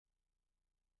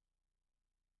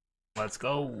Let's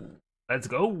go. Let's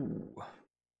go.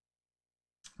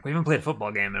 We haven't played a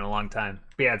football game in a long time.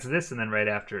 But yeah, it's this, and then right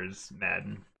after is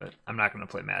Madden. But I'm not going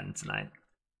to play Madden tonight.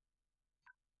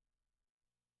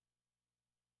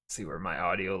 See where my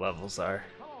audio levels are.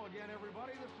 Hello again,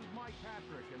 everybody. This is Mike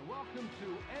Patrick, and welcome to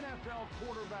NFL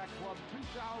Quarterback Club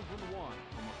 2001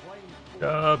 from Acclaim Sports.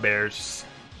 The Bears.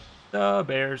 The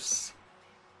Bears.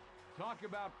 Talk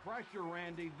about pressure,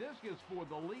 Randy. This is for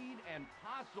the lead and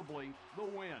possibly the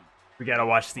win. We got to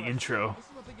watch the intro,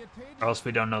 or else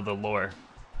we don't know the lore.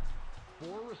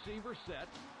 4 receiver set.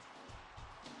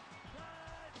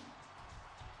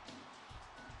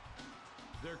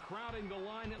 They're crowding the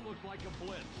line. It looks like a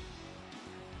blitz.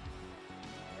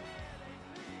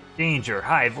 Danger,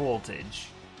 high voltage.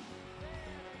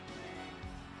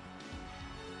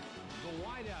 The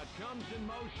wideout comes in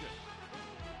motion.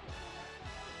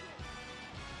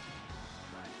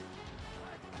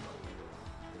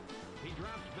 He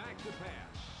drops back to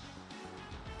pass.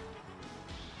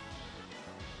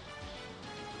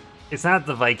 It's not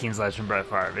the Vikings legend Brett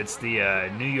Favre. It's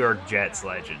the New York Jets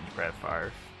legend Brett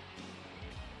Favre.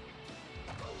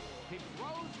 He throws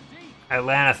deep.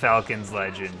 Atlanta Falcons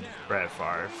legend Brett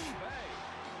Favre.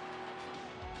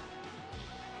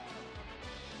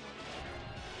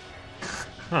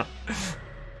 Huh.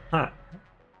 Huh.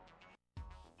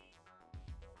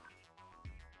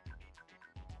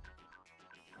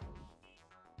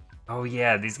 Oh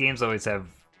yeah, these games always have.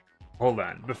 Hold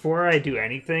on. Before I do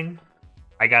anything,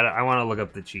 I want to look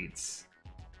up the cheats.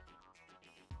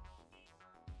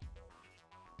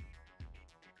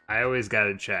 I always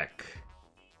gotta check.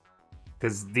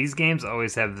 Because these games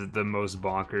always have the most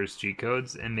bonkers cheat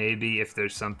codes, and maybe if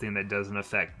there's something that doesn't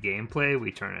affect gameplay,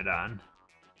 we turn it on.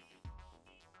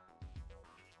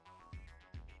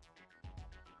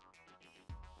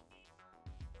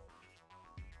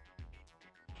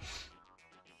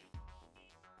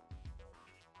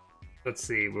 Let's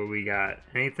see what we got.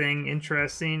 Anything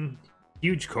interesting?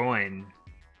 Huge coin.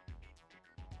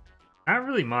 Not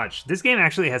really much. This game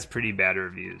actually has pretty bad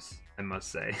reviews, I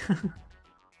must say.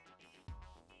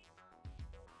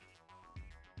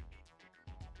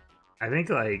 I think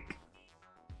like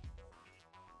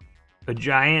a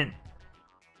giant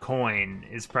coin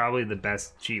is probably the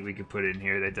best cheat we could put in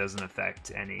here that doesn't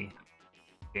affect any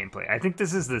gameplay. I think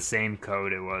this is the same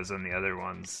code it was on the other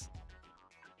ones.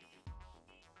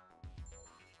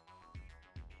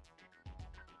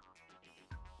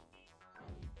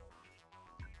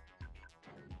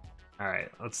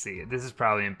 Alright, let's see. This is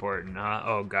probably important, huh?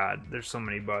 Oh god, there's so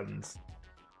many buttons.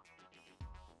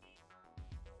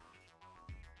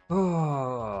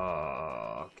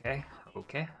 Oh,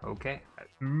 okay.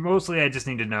 Mostly I just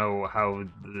need to know how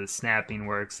the snapping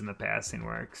works and the passing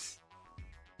works.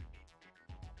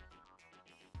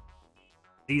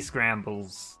 These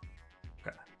scrambles.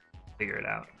 Okay, figure it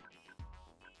out.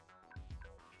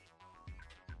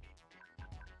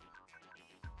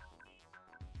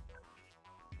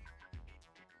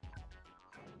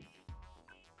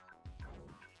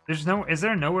 Is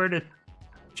there nowhere to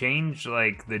change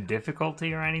like the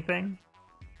difficulty or anything?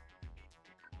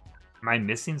 Am I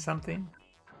missing something?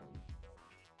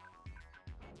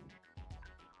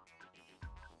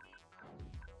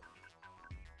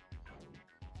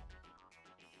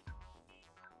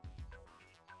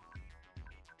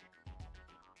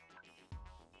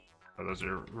 Oh, those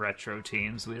are retro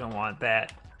teams. We don't want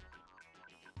that.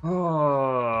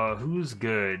 Oh, who's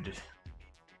good?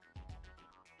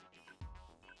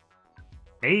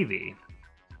 Maybe.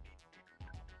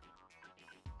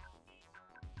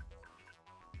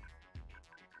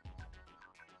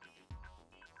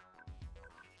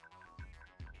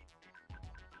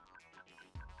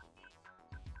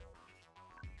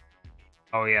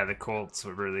 Oh yeah, the Colts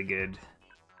were really good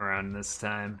around this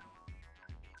time.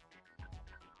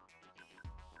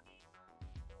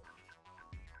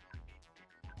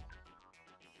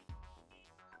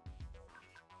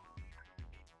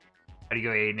 How do you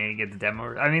go 8-8 and get the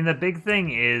demo? I mean, the big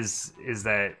thing is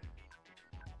that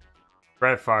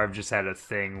Brett Favre just had a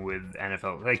thing with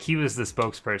NFL. Like, he was the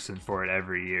spokesperson for it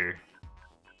every year.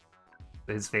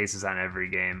 His face is on every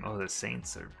game. Oh, the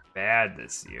Saints are bad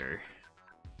this year.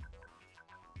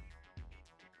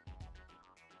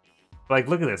 Like,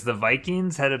 look at this. The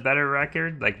Vikings had a better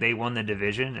record. Like, they won the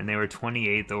division, and they were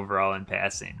 28th overall in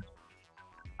passing.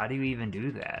 How do you even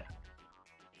do that?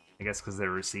 I guess because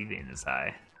their receiving is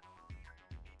high.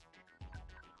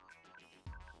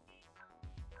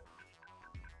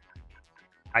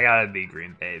 I gotta be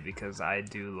Green Bay because I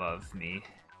do love me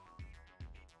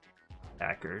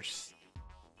Packers.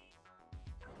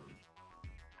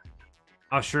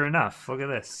 Oh, sure enough. Look at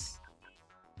this.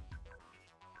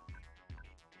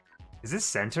 Is this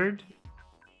centered?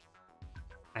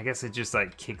 I guess it just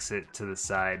like kicks it to the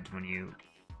side when you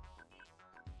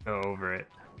go over it.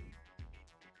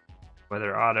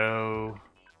 Weather auto.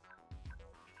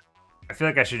 I feel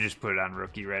like I should just put it on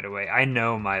rookie right away. I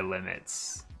know my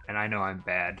limits, and I know I'm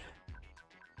bad.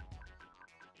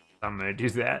 I'm gonna do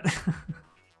that.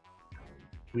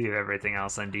 Leave everything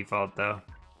else on default though.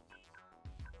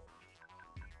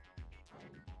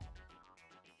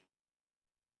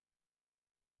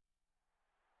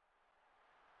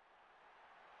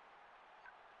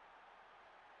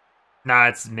 Nah,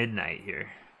 it's midnight here.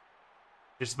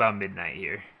 Just about midnight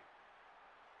here.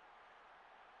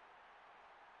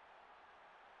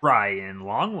 Ryan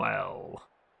Longwell.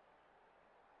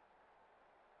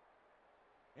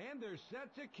 And they're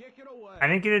set to kick it away. I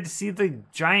didn't get to see the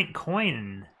giant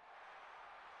coin.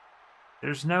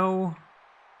 There's no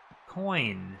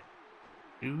coin,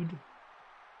 dude.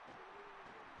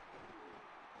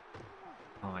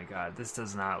 Oh my god, this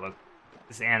does not look...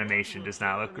 This animation does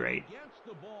not look great. Gets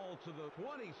the ball to the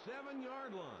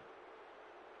 27-yard line.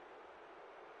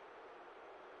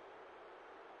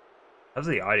 How's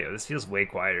the audio? This feels way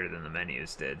quieter than the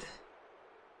menus did.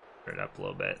 Turn it up a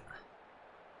little bit.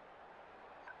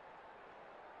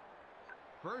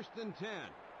 1st and 10.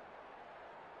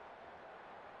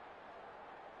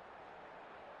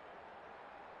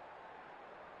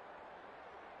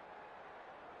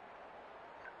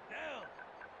 Down.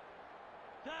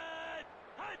 Side.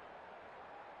 Hut.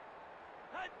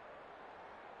 Hut.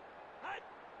 Hut.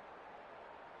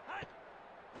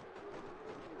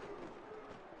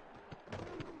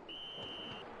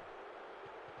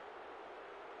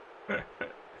 Hut.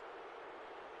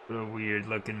 What a weird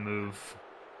looking move.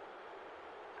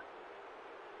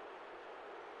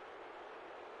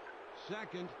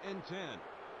 2nd and 10.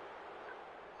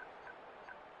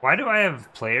 Why do I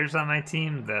have players on my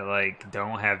team that like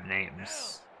don't have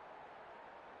names?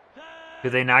 Do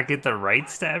they not get the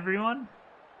rights to everyone?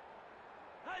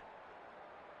 Hut.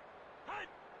 Hut.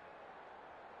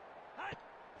 Hut.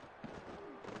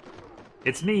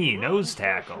 It's me, nose Runs for a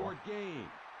tackle. short gain.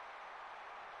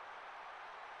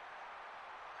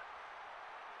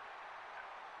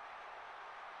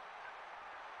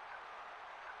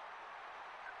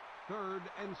 Third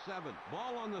and 7.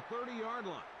 Ball on the 30-yard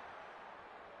line.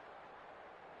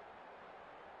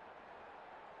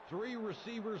 3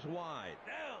 receivers wide.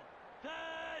 Down.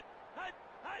 Side. Hut.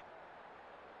 Hut.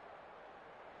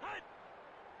 Hut.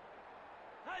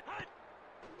 Hut. Hut.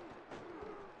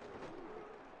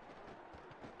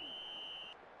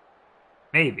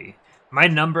 Maybe. My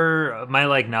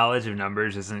like knowledge of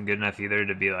numbers isn't good enough either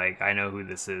to be like, I know who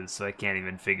this is, so I can't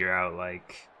even figure out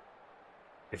like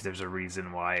if there's a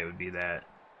reason why it would be that.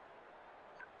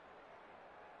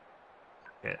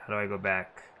 Okay, how do I go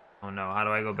back? Oh no, how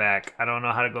do I go back? I don't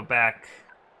know how to go back.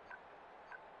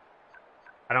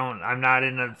 I'm not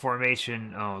in a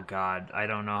formation. Oh god, I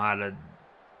don't know how to...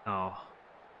 Oh.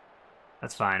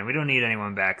 That's fine. We don't need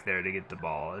anyone back there to get the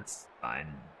ball. It's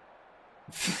fine.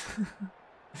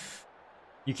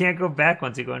 You can't go back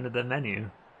once you go into the menu.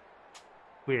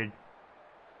 Weird.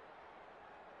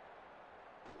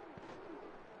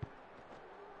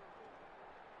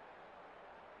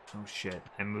 Oh shit,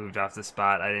 I moved off the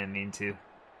spot. I didn't mean to.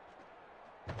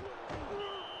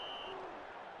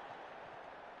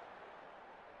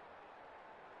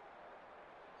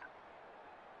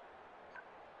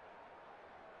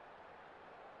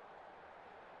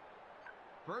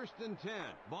 First and 10.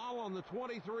 Ball on the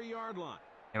 23-yard line.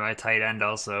 And my tight end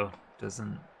also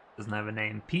doesn't have a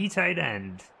name. P tight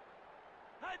end.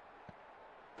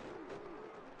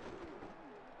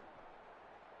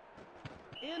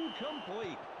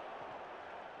 Incomplete.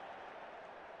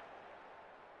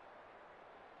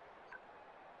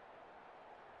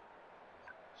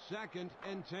 Second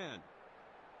and 10.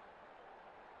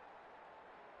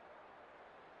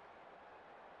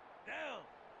 Down.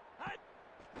 Hut.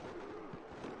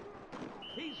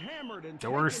 He's hammered and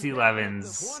Dorsey taken down at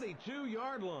Levens the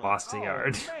 22-yard line. lost a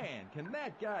yard. Man, can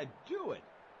that guy do it?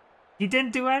 He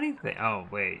didn't do anything. Oh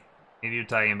wait, maybe you're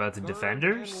talking about the Third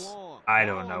defenders. and long. I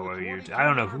Ball don't know on the what you're. 22 I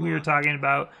don't know yard who you're line. talking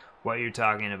about. What you're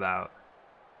talking about.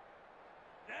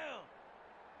 Down.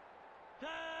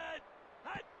 Side.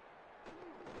 Hut.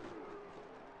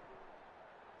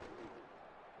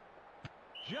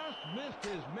 Just missed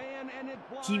his man, and it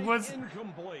flies He was-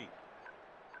 incomplete.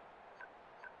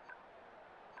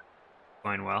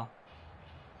 Going well.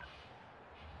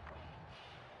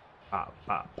 Pop,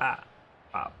 pop, pop,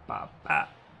 pop, pop, pop.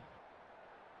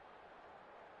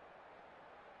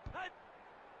 Hut.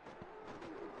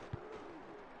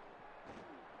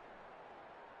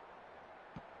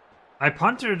 My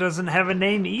punter doesn't have a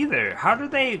name either. How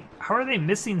are they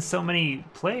missing so many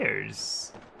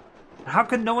players? How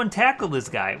could no one tackle this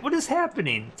guy? What is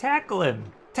happening? Tackle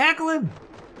him! Tackle him!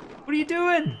 What are you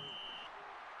doing?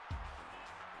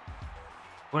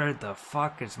 What the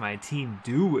fuck is my team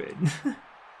doing?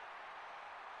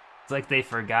 It's like they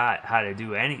forgot how to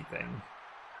do anything.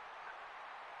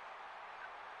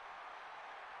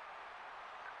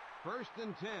 First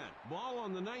and 10. Ball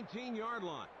on the 19-yard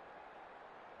line.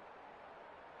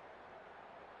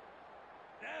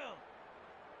 Down.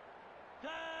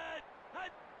 Touch.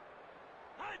 Hut.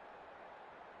 Hut.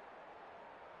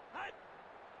 Hut.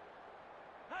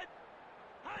 Hut.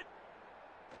 Hut.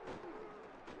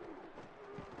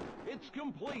 It's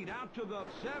complete out to the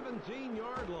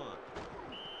 17-yard line.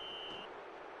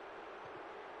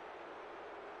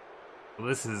 Well,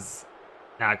 this is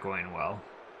not going well.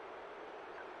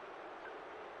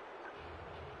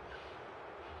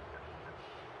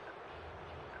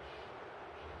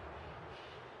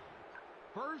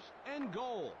 First and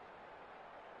goal.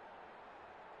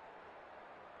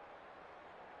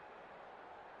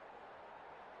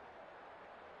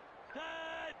 Touch.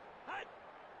 Hut.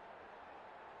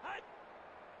 Hut.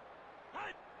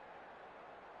 Hut.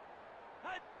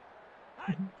 Hut.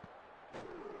 Hut.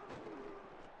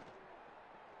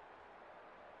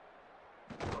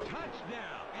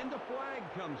 Touchdown. And the flag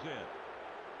comes in.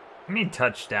 I mean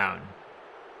touchdown.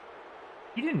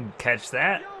 He didn't catch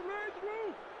that.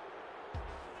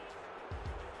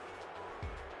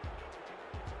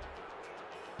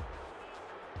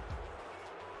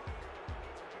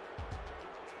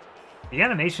 The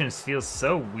animations feel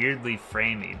so weirdly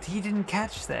framey. He didn't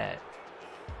catch that.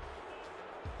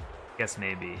 Guess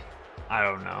maybe. I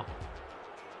don't know.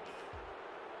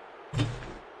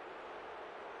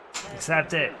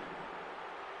 Accept it.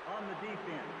 On the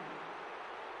defense.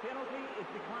 Penalty is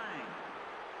declined.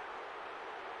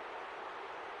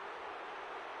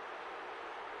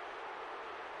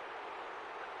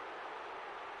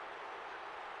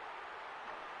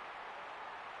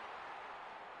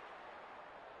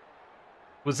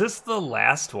 Was this the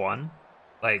last one?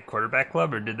 Like Quarterback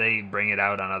Club, or did they bring it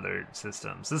out on other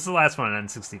systems? This is the last one on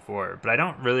N64, but I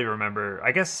don't really remember.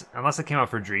 I guess, unless it came out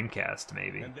for Dreamcast,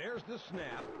 maybe. And there's the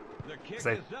snap. The kick Because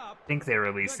I is up. think they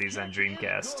released The these on kick is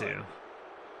Dreamcast, good. too.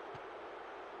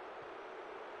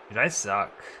 Dude, I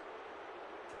suck.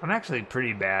 I'm actually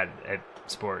pretty bad at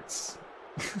sports.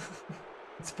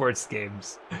 Sports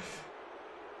games.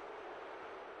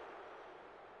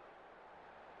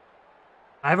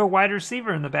 I have a wide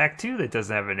receiver in the back too that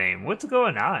doesn't have a name. What's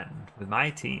going on with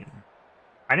my team?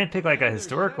 I didn't pick like a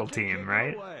historical team,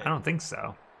 right? I don't think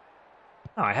so.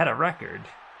 No, I had a record.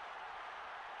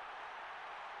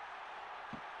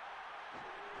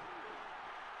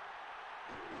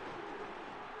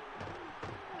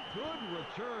 Good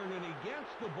return, and he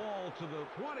gets the ball to the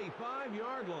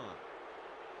 25-yard line.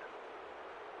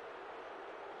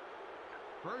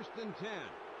 First and 10.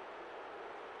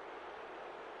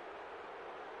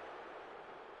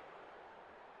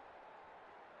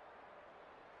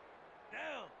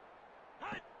 Down.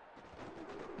 Hut.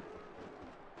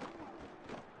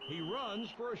 He runs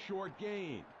for a short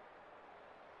gain.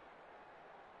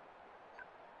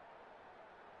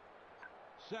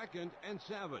 Second and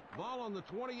 7. Ball on the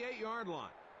 28-yard line.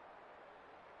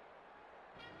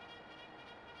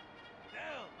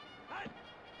 Down. Hut.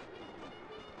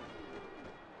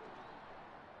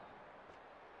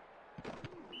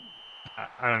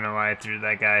 I don't know why I threw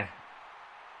that guy.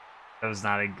 That was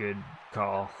not a good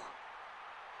call.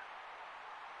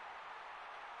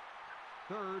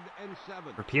 Third and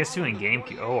 7. For PS2 Ball on and the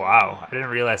GameCube. 28-yard Oh wow, line. I didn't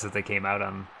realize that they came out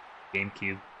on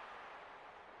GameCube.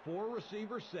 4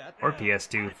 receiver set. Or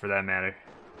PS2 for that matter.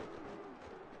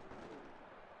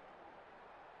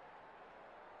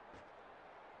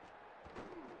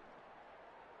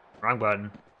 Wrong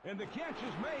button. And the catch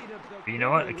is made at the But you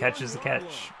know what? A catch is a 41-yard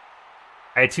catch. line.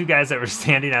 I had two guys that were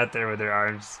standing out there with their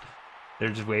arms. They're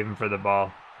just waving for the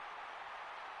ball.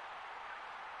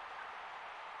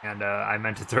 And I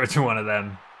meant to throw it to one of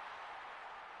them.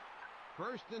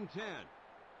 First and 10.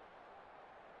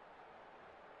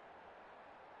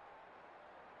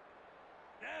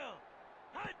 Down.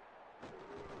 Hut.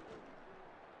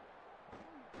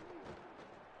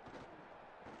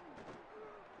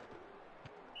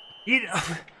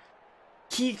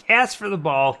 He asked for the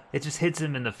ball. It just hits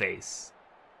him in the face.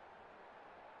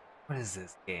 What is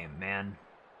this game, man?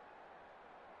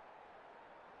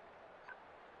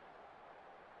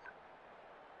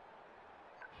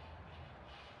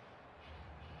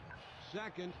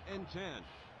 Second and 10.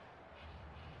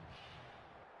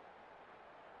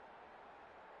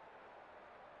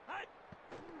 Hut.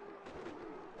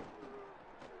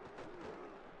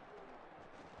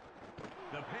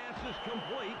 is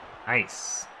complete.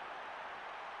 Nice.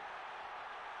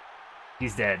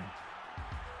 He's dead.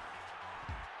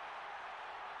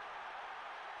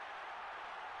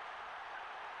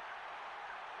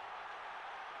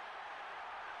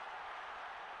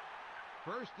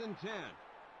 First and 10.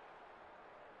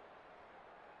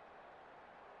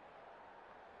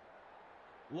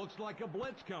 Looks like a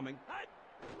blitz coming.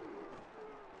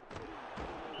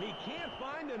 He can't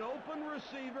find an open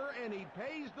receiver, and he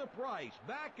pays the price.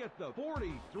 Back at the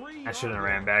 43. I shouldn't have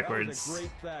ran backwards. That was a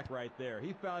great sack right there.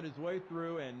 He found his way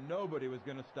through, and nobody was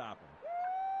going to stop him.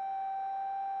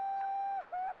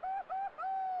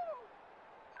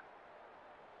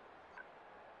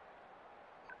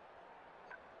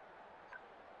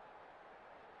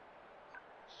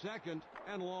 Second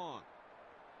and long.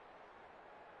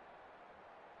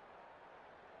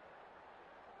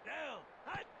 Down.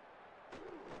 Hut.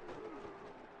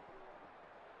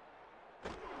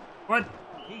 What?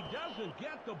 He doesn't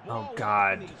get the ball. Oh,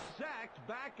 God. And he's sacked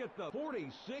back at the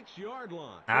 46-yard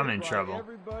line. I'm in Brought trouble.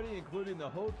 Everybody, including the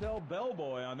hotel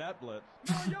bellboy on that blitz.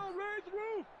 Yo, raise the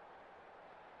roof!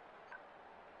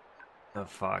 The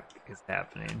fuck is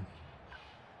happening?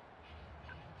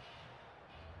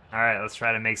 Alright, let's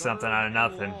try to make something out of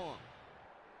nothing.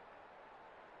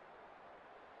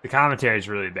 The commentary is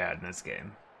really bad in this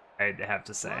game, I have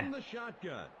to say. From the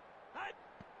shotgun. Hut.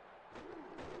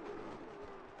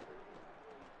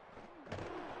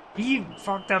 He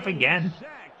fucked up again.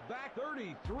 Sacked back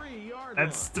 33-yard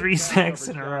That's line. 3 sacks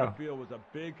in a Coverage row. down the field was a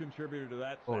big contributor to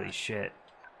that Holy sack. shit.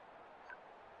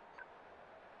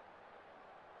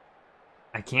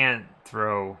 I can't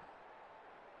throw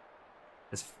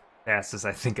as fast as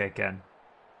I think I can.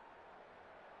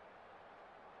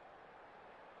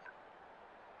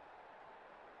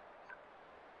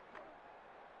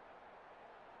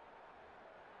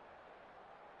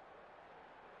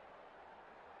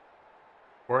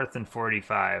 Fourth and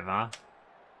 45, huh?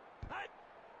 Hut.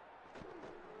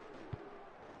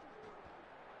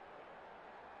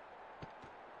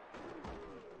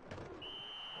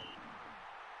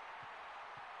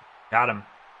 Got him.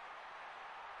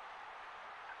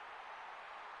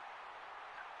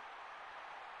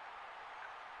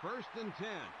 First and 10.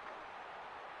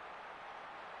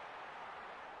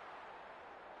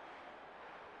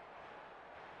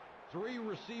 Three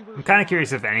receivers. I'm kind of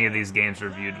curious if any of these games were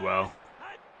viewed well.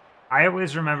 I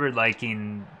always remembered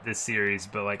liking this series,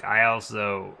 but like I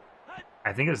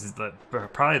think it was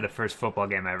probably the first football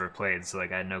game I ever played, so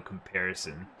like I had no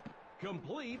comparison.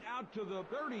 Complete out to the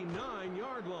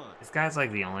 39-yard line. This guy's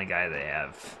like the only guy they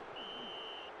have.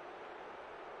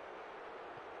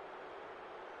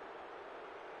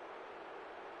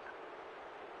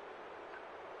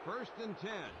 First and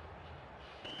 10.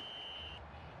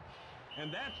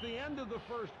 And that's the end of the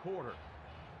first quarter.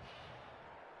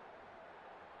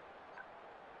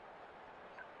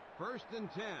 First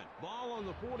and 10. Ball on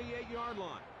the 48-yard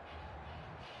line.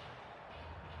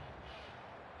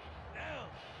 Down.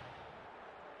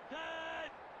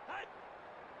 Hut. Hut.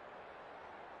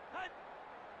 Hut.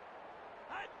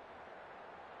 Hut.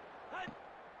 Hut.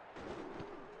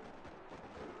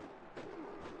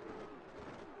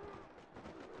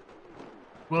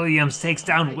 Williams takes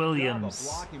down Nice Williams. job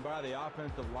of blocking by the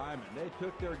offensive linemen. They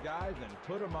took their guys and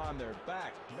put them on their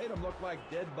backs. Made them look like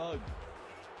dead bugs.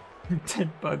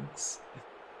 10 bugs.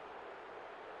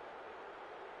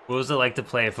 What was it like to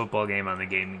play a football game on the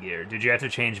Game Gear? Did you have to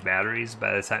change batteries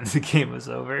by the time the game was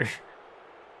over?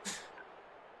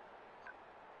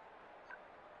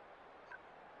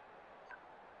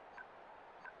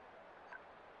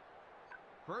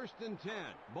 First and 10.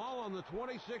 Ball on the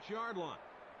 26-yard line.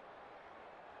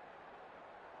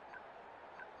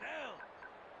 Down.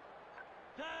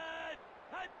 Hut.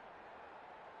 Hut.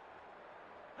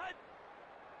 Hut.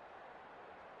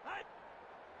 Hut.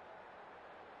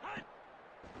 Hut.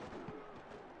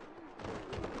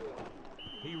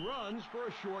 He runs for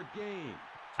a short gain.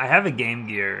 I have a Game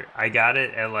Gear. I got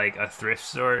it at like a thrift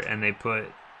store, and they put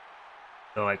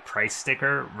the like price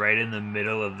sticker right in the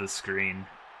middle of the screen.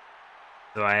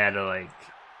 So I had to like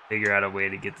figure out a way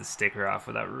to get the sticker off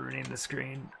without ruining the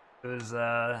screen. It was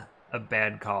a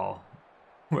bad call.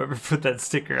 Whoever put that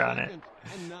sticker on it. Second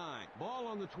and 9. Ball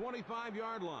on the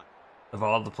 25-yard line. Of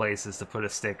all the places to put a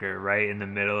sticker right in the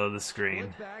middle of the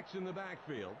screen. Split backs in the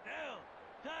backfield. Down.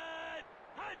 Hut.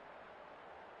 Hut.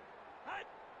 Hut.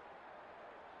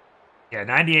 Yeah,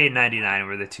 98 and 99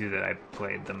 were the two that I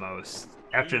played the most.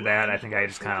 After that, I think I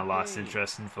just kind of lost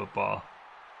interest in football.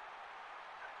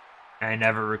 I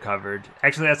never recovered.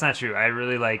 Actually, that's not true. I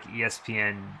really like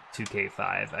ESPN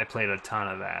 2K5. I played a ton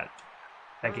of that.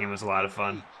 That game was a lot of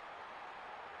fun.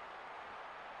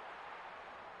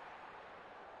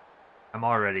 I'm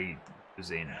already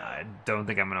losing. I don't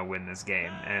think I'm gonna win this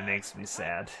game, and it makes me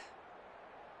sad.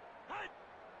 Hut.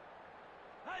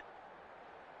 Hut.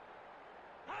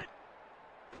 Hut.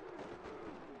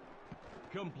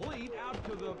 Complete out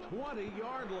to the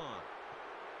 20-yard line.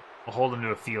 I'll hold him to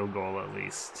a field goal at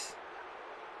least.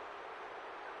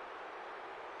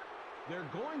 They're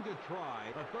going to try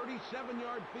a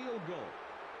 37-yard field goal.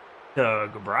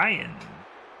 Doug Bryan.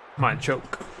 Come on,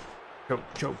 choke.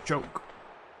 Choke, choke, choke.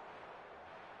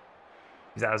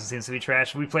 2000 seems to be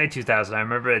trash. We played 2000. I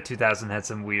remember that 2000 had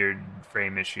some weird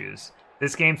frame issues.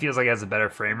 This game feels like it has a better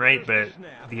frame rate, but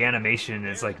the animation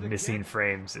is like missing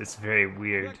frames. It's very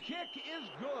weird. The kick is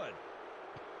good.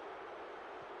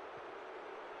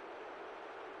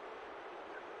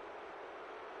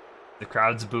 The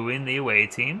crowd's booing the away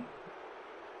team.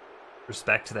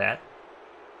 Respect that.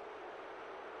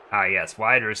 Ah, yes,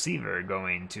 wide receiver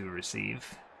going to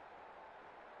receive.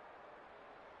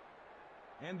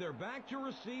 And they're back to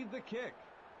receive the kick.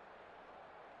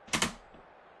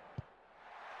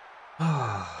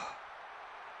 Ah.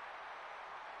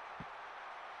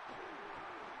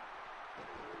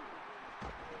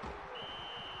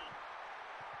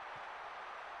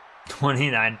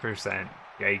 29%.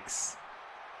 Yikes.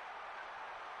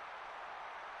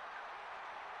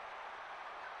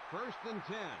 First and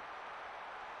 10.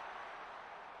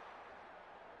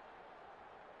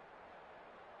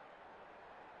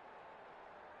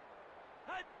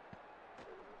 Hut.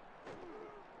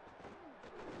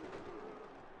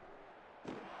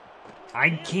 I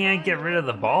can't get rid of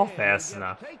the ball fast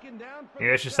enough.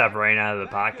 Maybe I should stop running out of the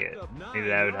pocket. Maybe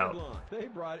that would help. They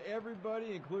brought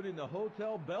everybody, including the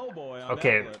hotel bellboy, on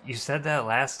Okay, that list. you said that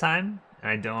last time,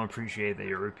 and I don't appreciate that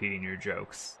you're repeating your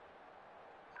jokes.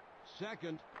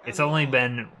 Second. It's and only long.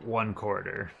 been one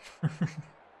quarter.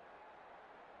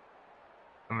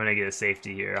 I'm gonna get a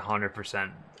safety here.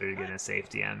 100% they're getting a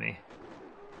safety on me.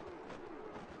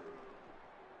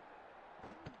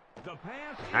 The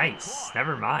pass is Nice. caught.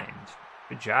 Never mind.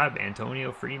 Good job,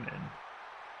 Antonio Freeman.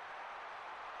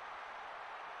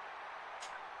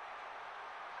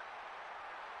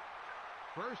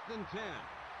 First and 10.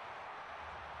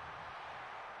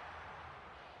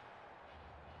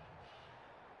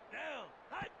 Now.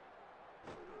 Hut.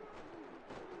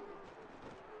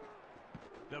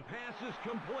 The pass is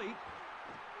complete.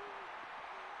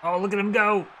 Oh, look at him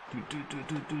go! Do, do, do,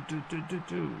 do, do, do, do, do,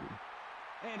 do.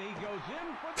 And he goes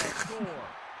in for the score.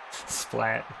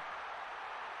 Splat.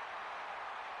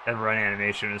 That run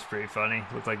animation was pretty funny.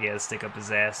 Looked like he had to stick up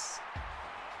his ass.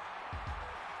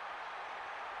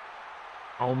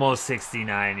 Almost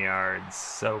 69 yards.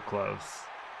 So close.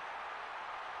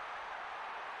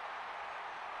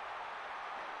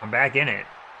 I'm back in it.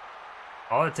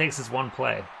 All it takes is one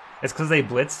play. It's because they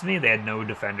blitzed me. They had no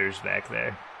defenders back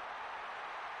there.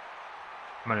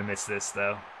 I'm going to miss this,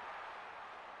 though.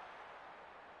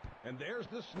 And there's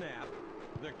the snap.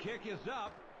 The kick is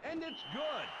up, and it's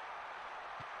good.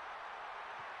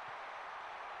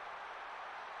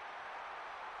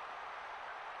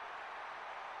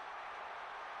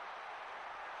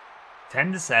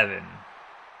 Ten to 7.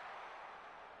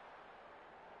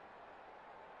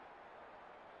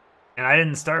 And I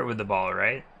didn't start with the ball,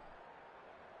 right?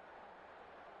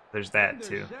 There's that, And they're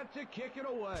too. set to kick it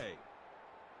away.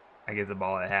 I get the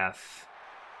ball at half.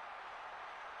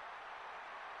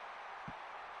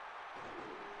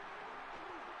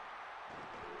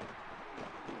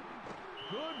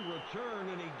 Good return,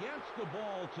 and he gets the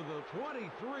ball to the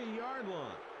 23-yard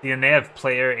line. And they have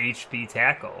player HP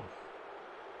tackle.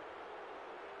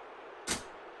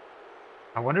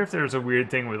 I wonder if there was a weird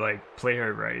thing with like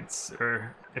player rights,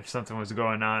 or if something was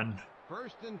going on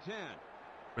First and 10.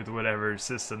 with whatever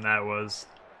system that was.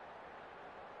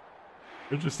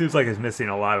 It just seems like it's missing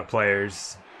a lot of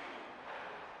players.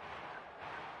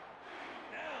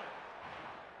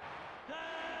 Now. Hut.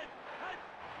 Hut.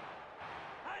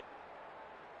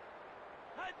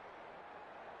 Hut. Hut.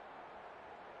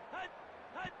 Hut.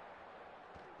 Hut.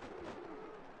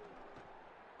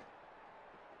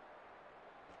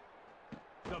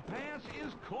 The pass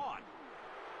is caught.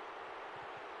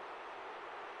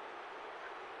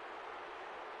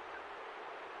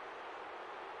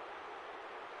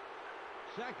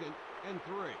 Second and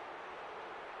 3.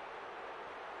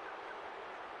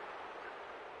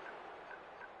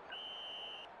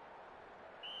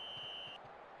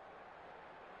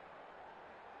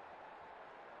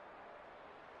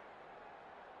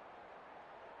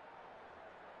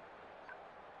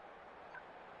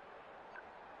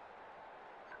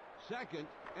 Second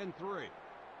and 3.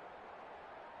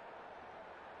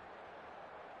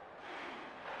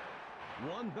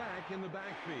 One back in the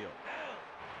backfield.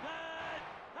 Now. Hut.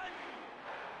 Hut.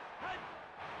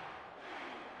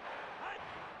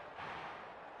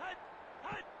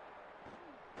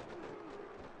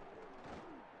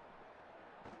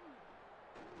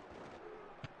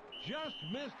 Just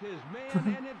missed his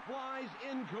man, and it flies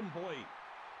incomplete.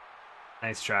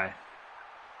 Nice try.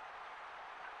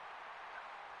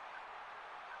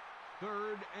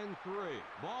 3rd and 3.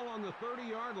 Ball on the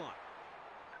 30-yard line.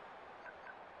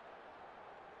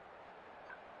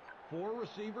 4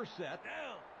 receiver set.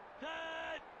 Now, set,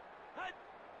 hut,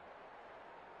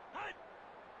 hut,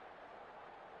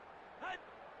 hut,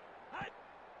 hut.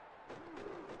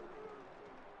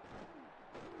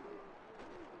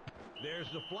 There's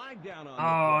the flag down on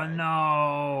Oh the play.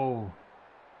 no!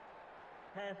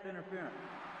 Pass interference.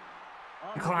 On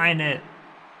the Decline it. defense.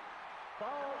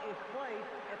 Ball is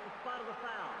placed at the spot of the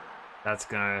foul. That's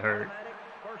gonna hurt. Automatic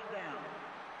first down.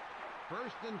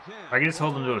 1st and 10. If I can just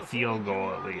hold Ball them to on a the field goal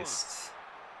 42-yard at line. least.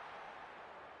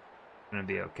 Gonna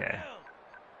be okay. Now,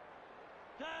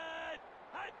 set,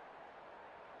 hut,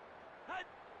 hut,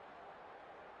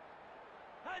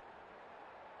 hut,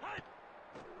 hut.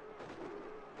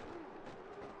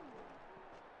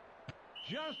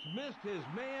 Just missed his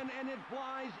man, and it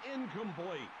flies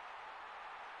incomplete.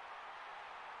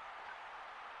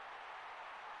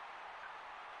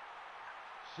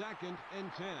 Second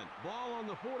and 10. Ball on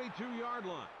the 42-yard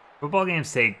line. Football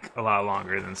games take a lot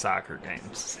longer than soccer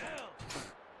games.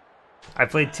 I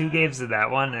played 2 games of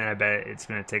that one, and I bet it's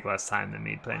gonna take less time than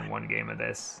me playing 1 game of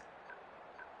this.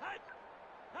 Hut,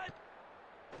 hut.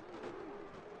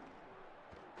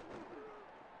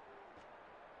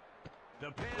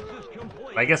 The pass is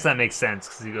complete. I guess that makes sense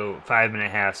because you go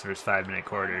 5-minute halves versus 5-minute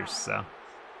quarters. So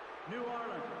New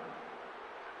Orleans.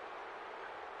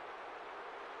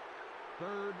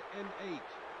 3rd and 8.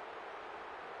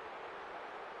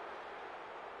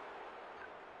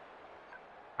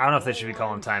 I don't know if they should be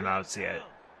calling timeouts yet.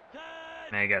 Set,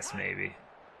 I mean, I guess maybe.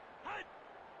 hut,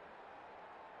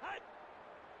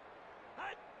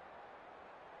 hut,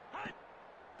 hut,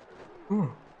 hut.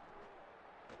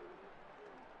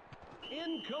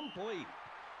 Incomplete.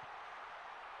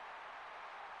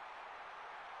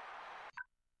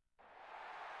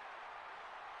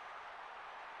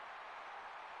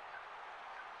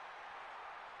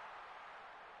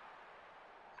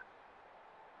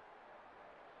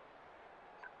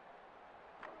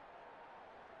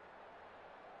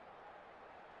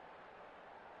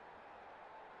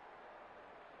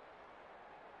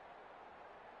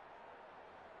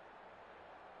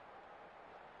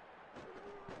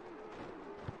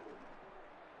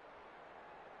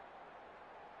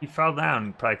 He fell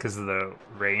down probably because of the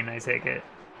rain, I take it.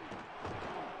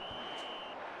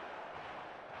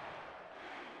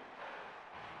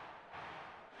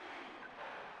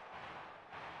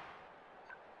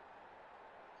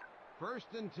 First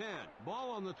and 10.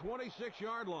 Ball on the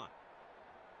 26-yard line.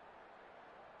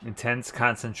 Intense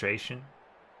concentration?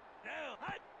 Now,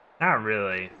 hut. Not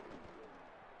really.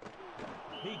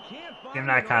 He can't find I'm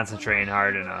not an open concentrating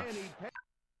hard receiver, enough. and he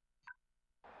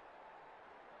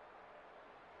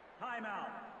Timeout.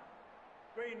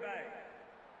 Green Bay.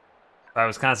 If I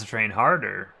was concentrating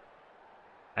harder,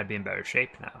 I'd be in better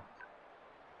shape now.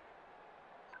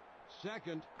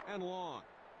 2nd and long.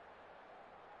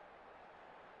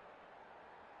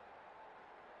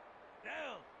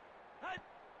 Now, hut.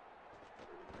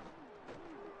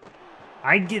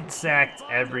 I'd get sacked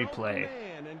Finds every an open play.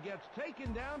 man and gets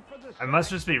taken down for the I must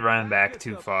sack. just be running back at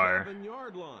too the far.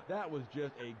 7-yard line. That was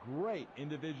just a great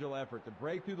individual effort to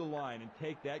break through the line and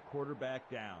take that quarterback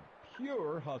down.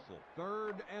 Pure hustle.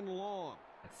 3rd and long.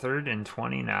 3rd and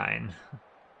 29.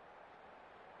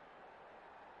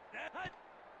 Hut.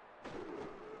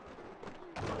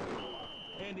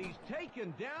 And he's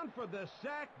taken down for the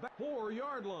sack.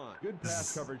 4-yard line. Good pass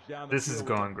is- coverage down the this is field.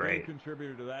 going Big great.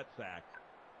 Contributor to that sack.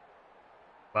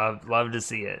 Love to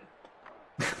see it.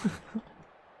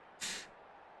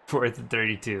 4th and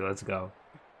 32. Let's go.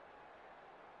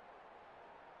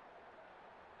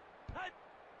 Hut.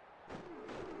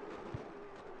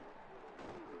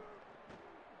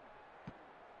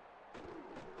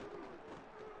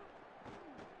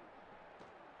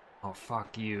 Oh,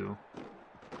 fuck you.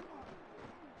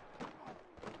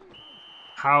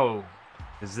 How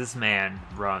does this man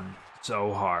run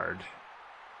so hard?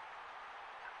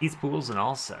 Keith Poole's an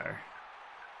all-star.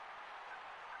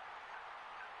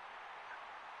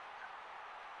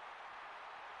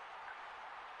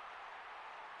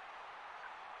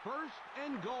 First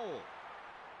and goal.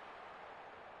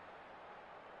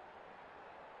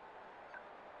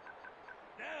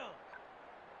 Now,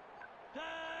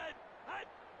 set, hut,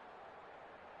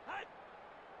 hut,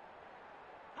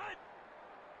 hut,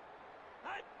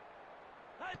 hut,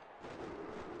 hut.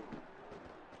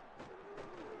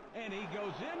 And he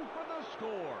goes in for the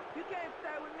score. You can't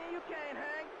stay with me. You can't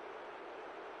hang.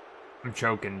 I'm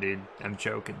choking, dude. I'm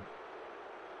choking.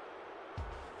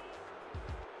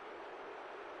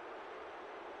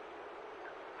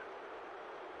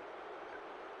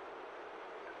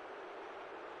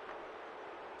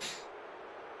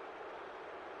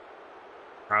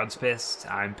 Crowd's pissed.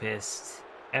 I'm pissed.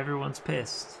 Everyone's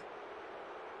pissed.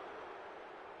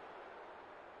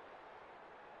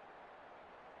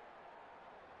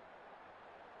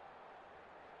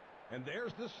 And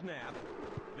there's the snap.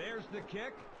 There's the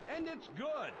kick. And it's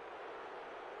good.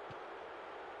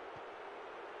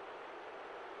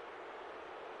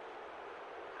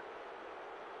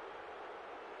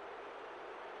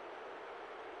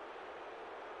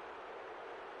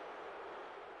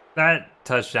 That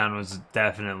touchdown was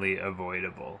definitely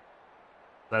avoidable.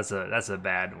 That's a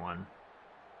bad one.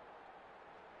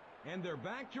 And they're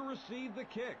back to receive the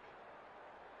kick.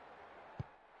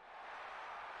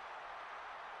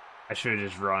 I should have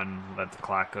just run, let the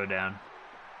clock go down.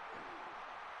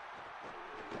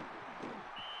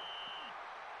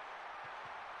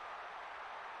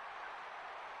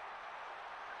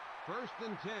 First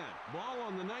and 10. Ball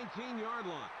on the 19-yard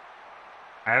line.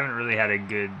 I haven't really had a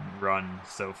good run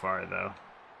so far, though.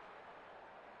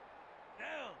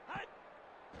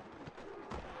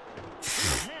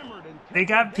 Hammered and They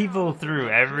got tackled people down at the through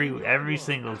 19-yard every line.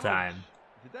 single Ouch. time.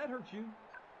 Did that hurt you?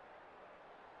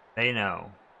 They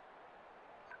know.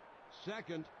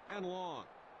 Second and long.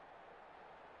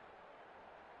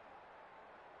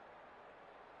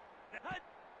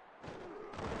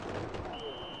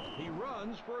 He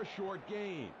runs for a short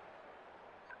gain.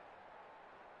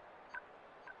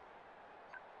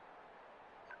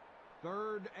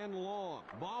 Third and long.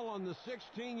 Ball on the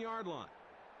 16-yard line.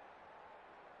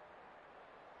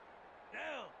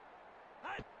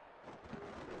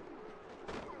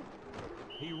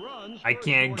 He runs for I a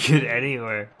can't short get gain.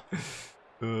 anywhere.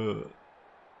 Ugh.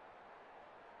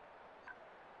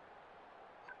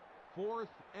 Fourth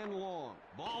and long.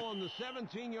 Ball on the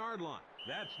 17-yard line.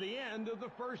 That's the end of the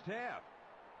first half.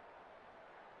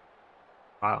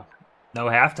 Wow. No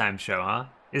halftime show, huh?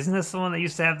 Isn't this the one that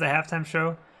used to have the halftime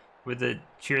show? With the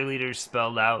cheerleaders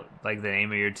spelled out like the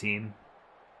name of your team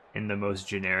in the most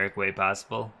generic way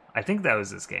possible? I think that was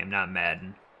this game, not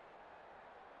Madden.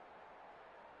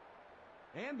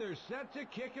 And they're set to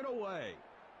kick it away.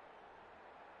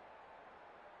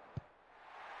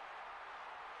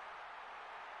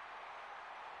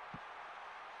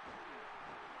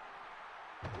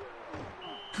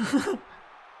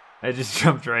 I just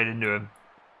jumped right into him.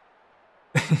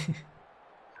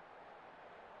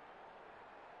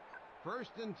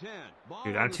 First and 10. Ball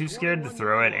Dude, on I'm the too scared to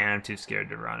throw it 21-yard and line. I'm too scared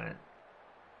to run it.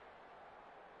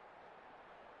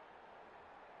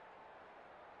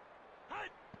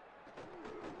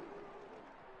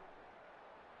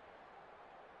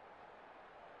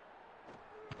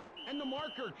 And the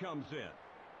marker comes in.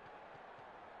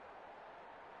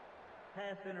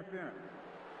 Pass interference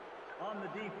on the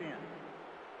defense.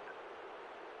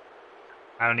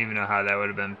 I don't even know how that would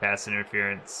have been pass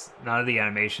interference. None of the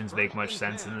animations make First much and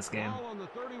sense 10. in this game. Ball on the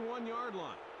 31-yard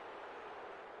line.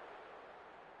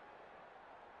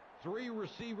 3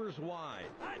 receivers wide.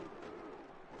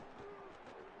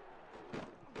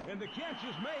 And the catch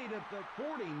is made at the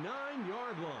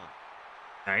 49-yard line.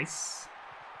 Nice.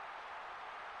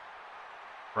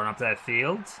 Run up that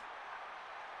field.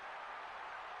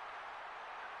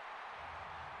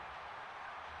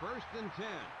 First and 10.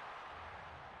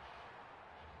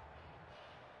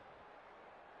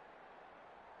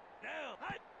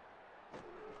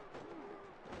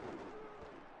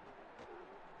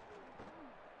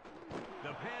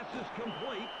 The pass is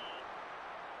complete.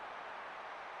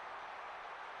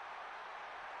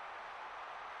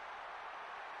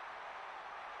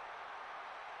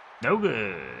 No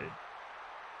good.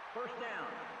 First down.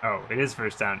 Oh, it is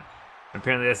first down.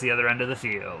 Apparently that's the other end of the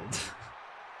field.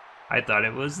 I thought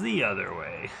it was the other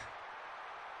way.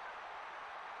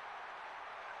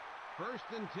 First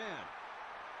and 10.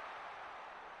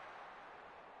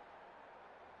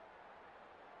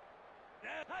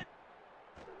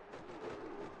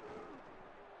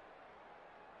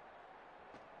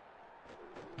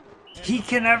 He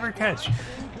can never catch.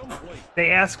 Incomplete.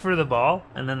 They ask for the ball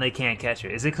and then they can't catch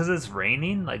it. Is it because it's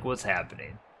raining? Like, what's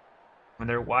happening? When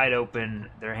they're wide open,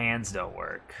 their hands don't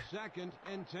work. Second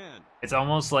and 10. It's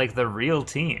almost like the real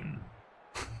team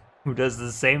who does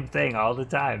the same thing all the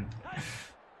time.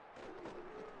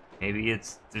 Maybe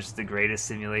it's just the greatest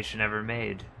simulation ever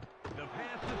made. The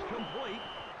pass is complete.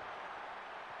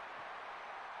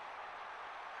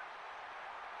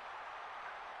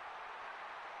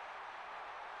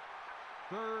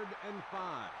 Third and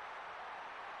 5.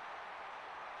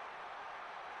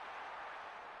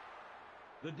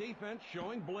 The defense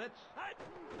showing blitz.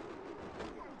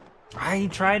 He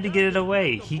tried to get it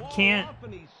away. The He ball can't. off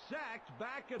and he's sacked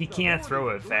back at He the can't throw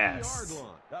it 43-yard fast. line.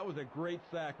 That was a great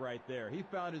sack right there. He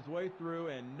found his way through,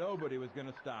 and nobody was going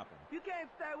to stop him. You can't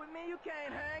stay with me, you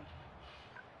can't, Hank.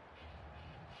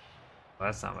 Well,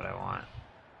 that's not what I want.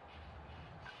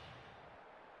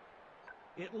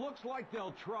 It looks like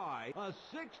they'll try a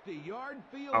 60-yard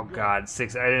field Oh goal. God, I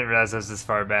didn't realize I was this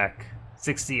far back.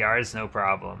 60 yards, no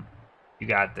problem. You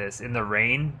got this. In the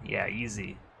rain? Yeah,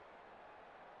 easy.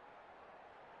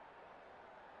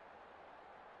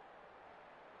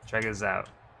 Check this out.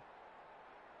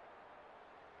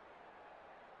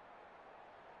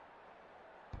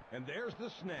 And there's the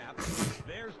snap.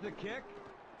 There's the kick.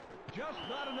 Just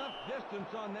not enough distance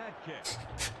on that kick.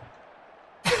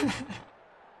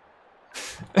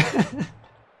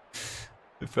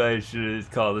 I probably should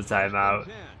have called the timeout.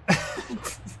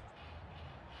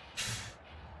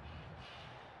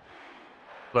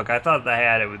 Look, I thought I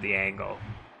had it with the angle.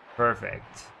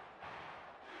 Perfect.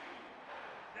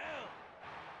 Down.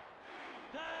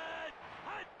 Set.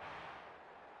 Hut.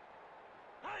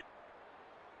 Hut.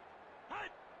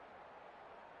 Hut.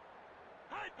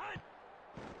 Hut. Hut.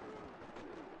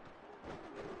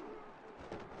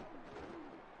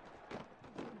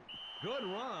 Good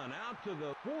run out to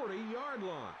the 40-yard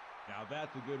line. Now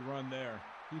that's a good run there.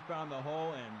 He found the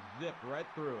hole and zipped right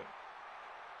through it.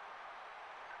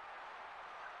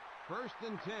 1st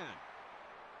and 10.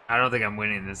 I don't think I'm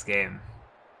winning this game.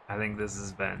 I think this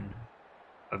has been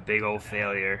a big old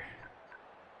failure.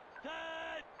 Set.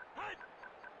 Hut.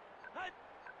 Hut.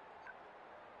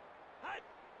 Hut.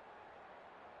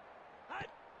 Hut.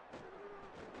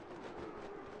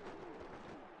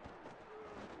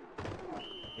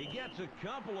 He gets a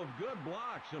couple of good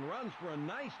blocks and runs for a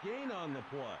nice gain on the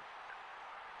play.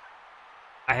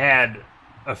 I had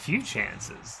a few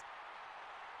chances.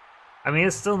 I mean,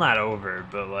 it's still not over,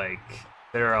 but like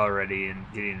they're already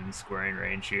getting in scoring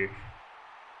range here.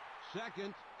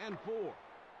 2nd and 4.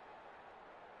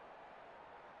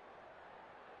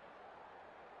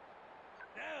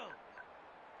 Down.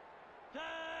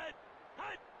 Set.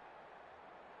 Hut.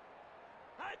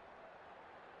 Hut.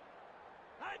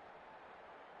 Hut.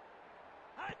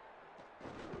 Hut.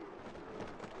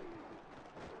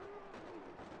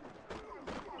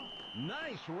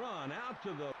 Nice run out to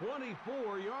the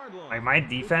 24-yard line. Like my Good job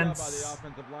by the defense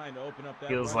offensive line to open up that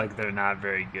feels running like they're not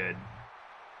very good.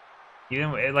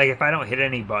 Even like if I don't hit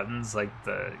any buttons, like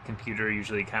the computer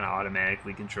usually kind of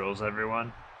automatically controls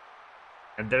everyone,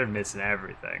 and they're missing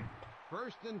everything.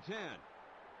 1st and 10.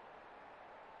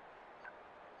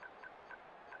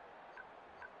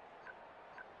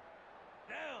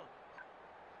 Down.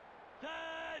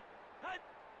 Set. Hut.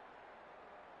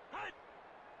 Hut.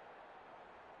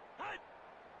 Hut.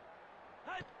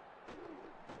 Hut.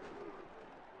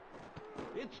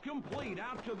 It's complete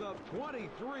out to the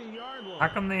 23-yard line. How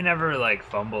come they never like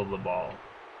fumble the ball,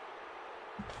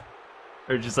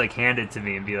 or just like hand it to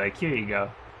me and be like, "Here you go,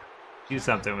 do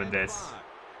something with this." 5.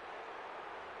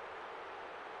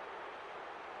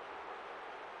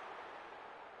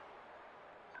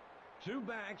 Two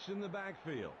backs in the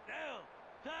backfield. Down.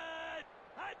 Set.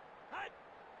 Hut. Hut.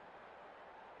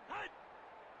 Hut.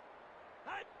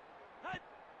 Hut. Hut.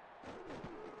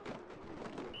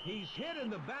 He's hit in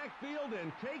the backfield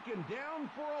and taken down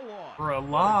for a loss. For a What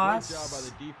loss. great job by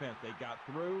the defense. They got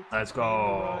through. Let's gained the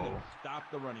run, go. and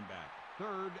stopped the running back.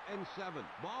 3rd and 7.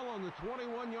 Ball on the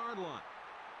 21-yard line.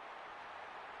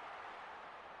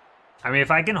 I mean,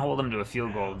 if I can hold them to a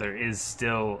field goal, there is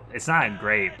still, it's not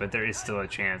great, but there is still a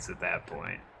chance at that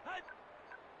point.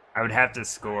 I would have to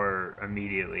score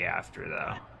immediately after,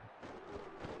 though.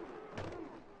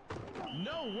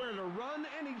 Nowhere to run,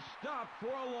 and he stopped for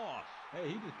a loss. Hey,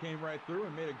 he just came right through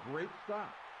and made a great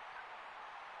stop.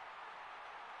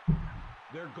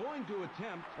 They're going to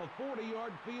attempt a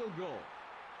 40-yard field goal.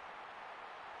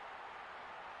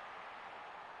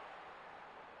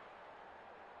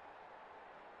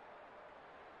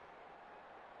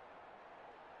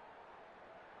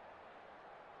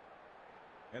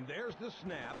 And there's the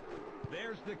snap.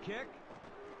 There's the kick.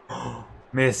 He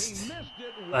Missed. missed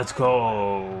it. Let's wide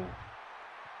go.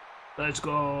 Let's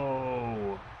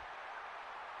go.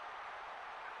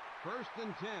 1st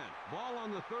and 10. Ball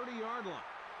on the 30-yard line.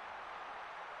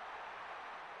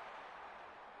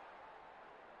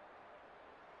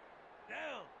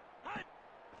 Down. Hut.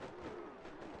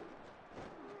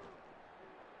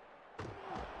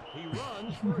 He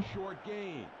runs for a short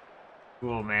gain.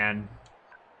 Cool, man.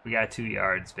 We got 2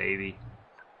 yards, baby.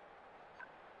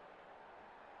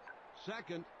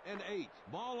 2nd and 8.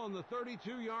 Ball on the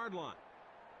 32-yard line.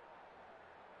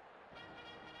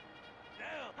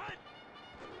 Down. Hut.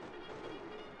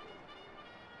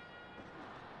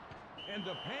 And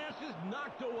the pass is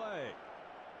knocked away.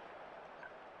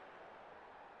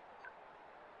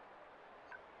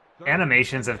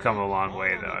 Animations have come a long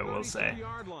way, though, I will say.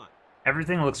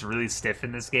 Everything looks really stiff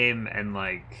in this game, and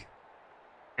like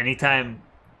anytime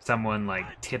someone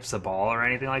like tips a ball or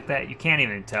anything like that, you can't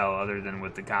even tell other than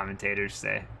what the commentators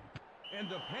say.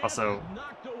 Also,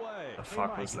 the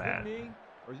fuck was that?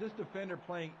 Or is this defender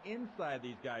playing inside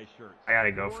these guys' shirts? I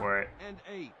gotta go for it and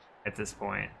 8. at this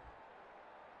point.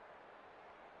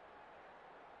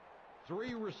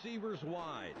 3 receivers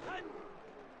wide.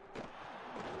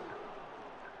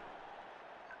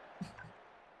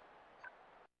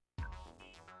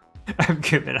 I'm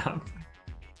giving up.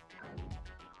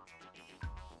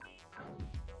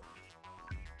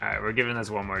 Alright, we're giving this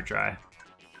one more try.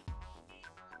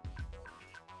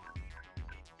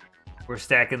 We're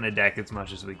stacking the deck as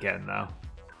much as we can, though.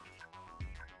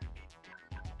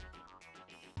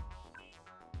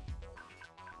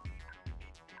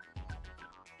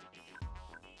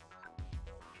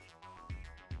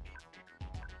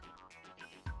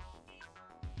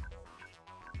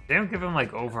 They don't give him,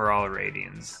 like, overall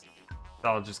ratings. It's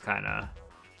all just kind of...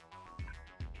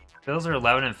 Bills are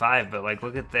 11 and 5, but, like,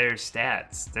 look at their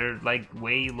stats. They're, like,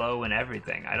 way low in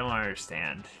everything. I don't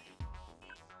understand.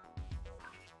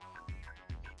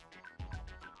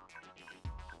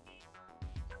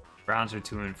 Browns are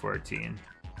 2 and 14.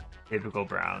 Typical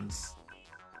Browns.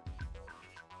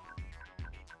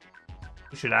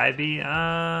 Who should I be?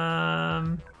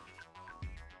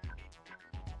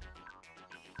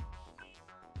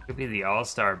 Could be the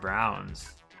All-Star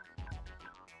Browns.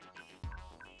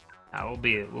 We'll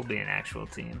be an actual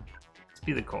team. Let's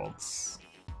be the Colts.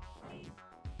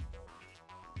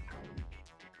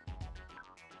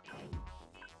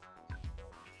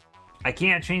 I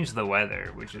can't change the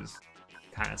weather, which is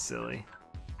kind of silly.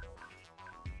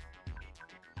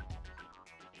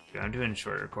 Dude, I'm doing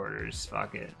shorter quarters.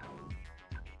 Fuck it.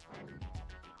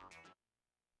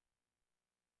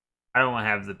 I don't want to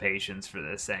have the patience for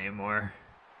this anymore.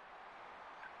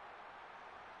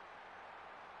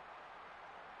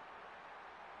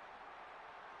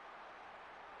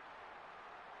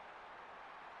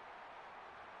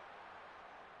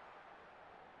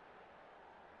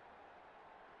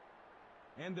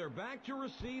 And they're back to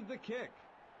receive the kick.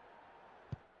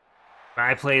 When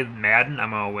I play Madden, I'm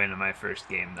gonna win in my first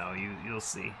game, though. You'll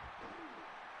see.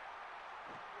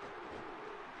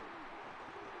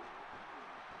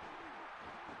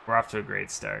 We're off to a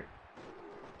great start.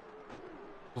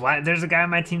 There's a guy on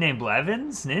my team named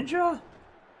Blevins? Ninja?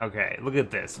 Okay, look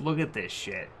at this. Look at this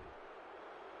shit.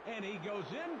 And he goes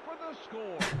in for the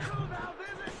score.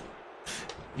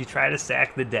 You try to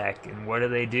stack the deck, and what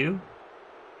do?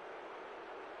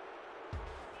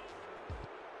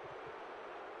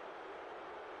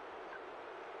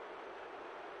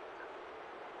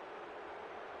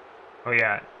 Oh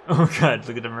yeah. Oh god,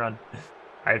 look at him run.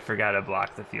 I forgot to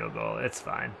block the field goal. It's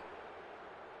fine.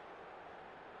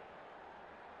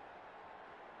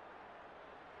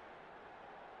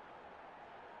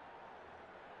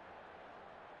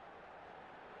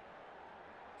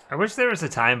 I wish there was a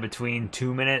time between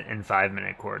 2-minute and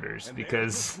 5-minute quarters,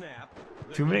 because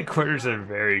 2-minute quarters are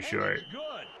very short.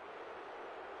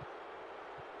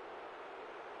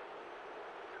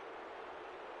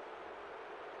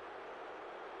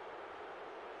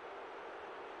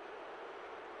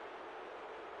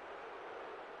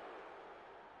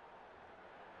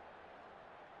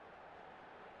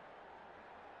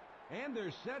 And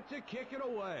they're set to kick it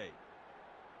away.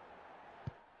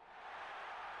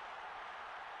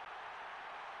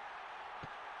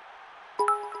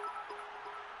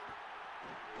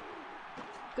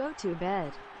 Go to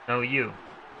bed. No, you.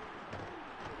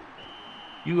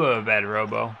 You go to bed,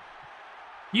 Robo.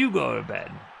 You go to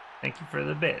bed. Thank you for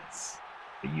the bits.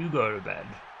 But you go to bed.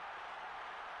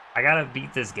 I gotta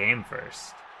beat this game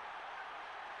first.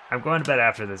 I'm going to bed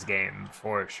after this game,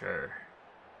 for sure.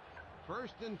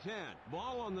 1st and 10.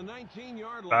 Ball on the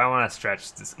 19-yard line. But I want to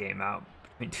stretch this game out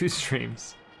between 2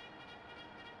 streams.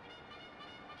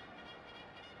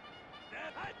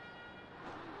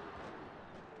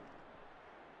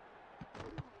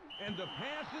 And the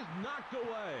pass is knocked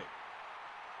away.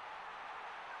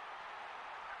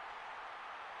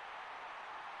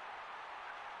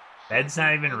 Bed's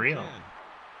not even real.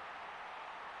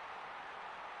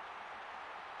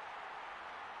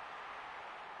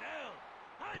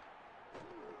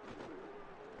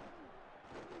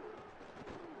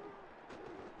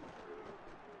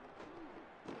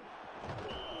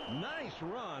 Nice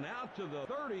run out to the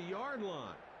 30-yard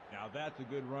line. Now that's a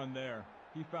good run there.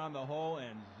 He found the hole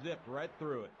and zipped right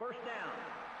through it. 1st down.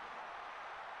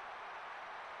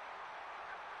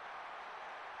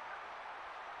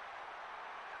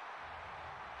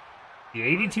 The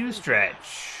 82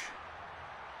 stretch.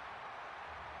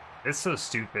 It's so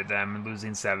stupid that I'm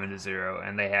losing 7-0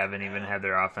 and they haven't even had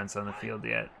their offense on the field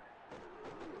yet.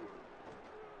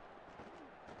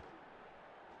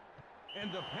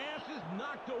 And the pass is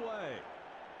knocked away.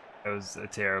 That was a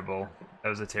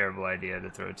terrible idea to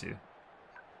throw to.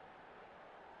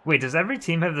 Wait, does every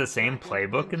team have the same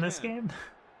playbook in this game?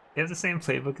 They have the same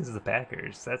playbook as the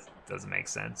Packers. That doesn't make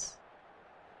sense.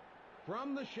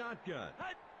 From the shotgun.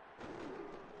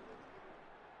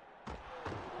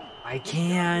 I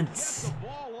can't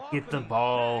get the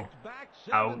ball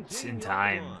out in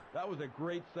time. That was a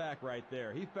great sack right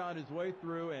there. He found his way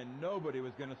through and nobody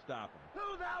was going to stop him.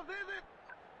 Whose house is it?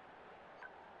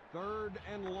 3rd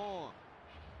and long.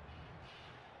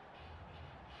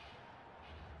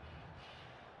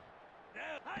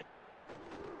 Now, hut.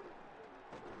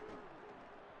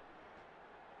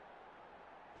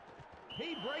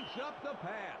 He breaks up the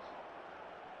pass.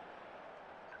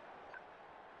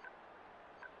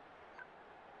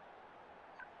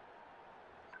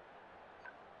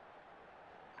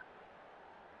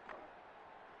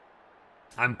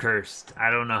 I'm cursed. I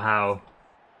don't know how.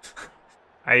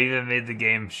 I even made the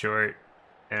game short,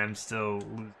 and I'm still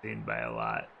losing by a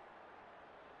lot.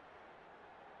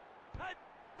 Hut.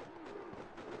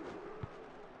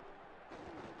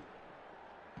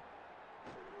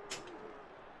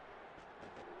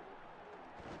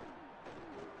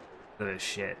 Oh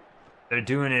shit. They're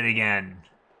doing it again.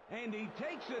 And he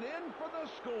takes it in for the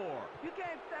score. You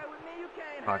can't stay with me, you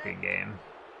can't. Fucking game.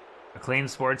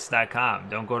 Acclaimsports.com.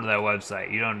 Don't go to that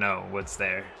website. You don't know what's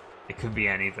there. It could be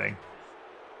anything.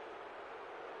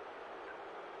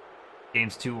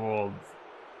 Game's too old.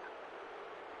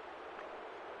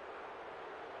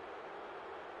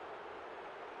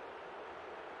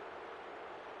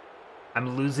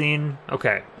 I'm losing.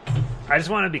 Okay. I just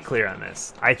want to be clear on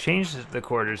this. I changed the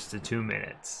quarters to 2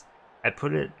 minutes. I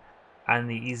put it on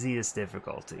the easiest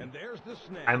difficulty. And there's the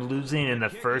snap. I'm losing in the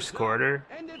Kick first is up, quarter,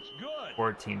 and it's good.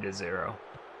 14-0.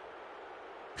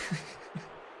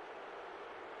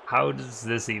 How does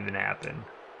this even happen?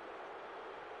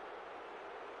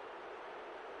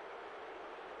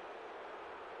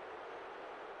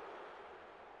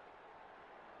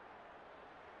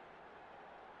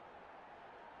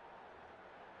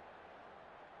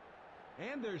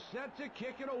 And they're set to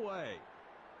kick it away.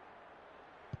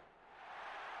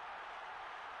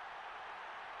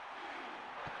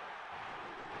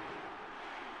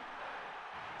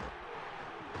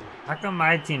 How come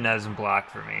my team doesn't block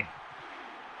for me?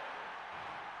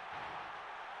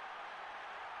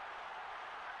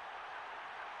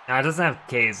 No, it doesn't have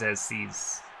K's, it has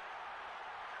C's.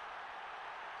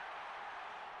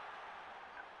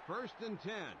 1st and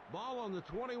 10. Ball on the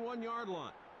 21-yard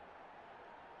line.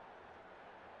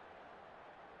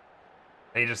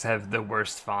 They just have the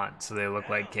worst font, so they look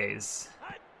like K's.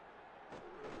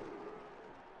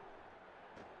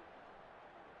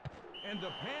 And the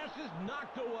pass is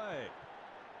knocked away.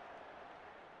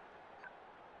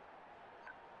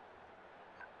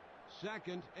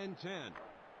 Second and 10.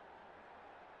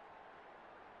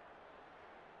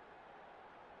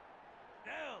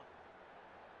 Now.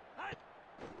 Hut.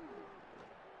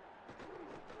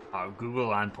 Oh,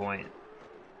 Google on point.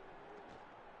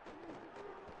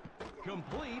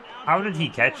 Complete. How did he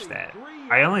catch that?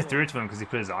 I only threw it to him because he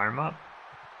put his arm up.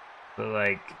 But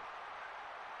like...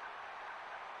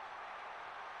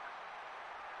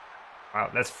 Wow,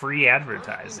 that's free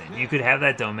advertising. You could have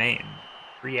that domain.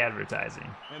 Free advertising.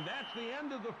 And that's the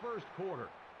end of the first quarter.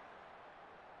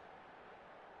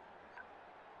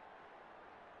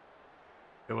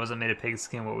 If it wasn't made of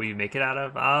pigskin, what would you make it out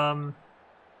of?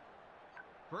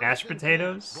 Mashed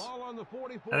potatoes?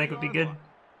 I think would be good.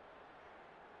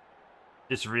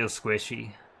 Just real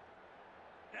squishy.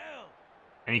 Now.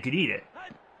 And you could eat it.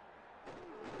 Hut.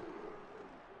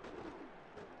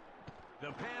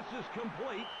 The pass is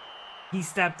complete. He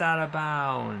stepped out of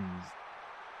bounds.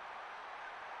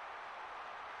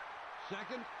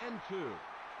 2nd and 2.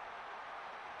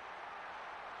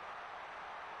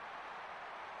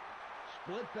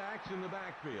 Split backs in the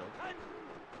backfield. Hut.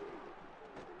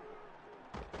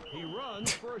 He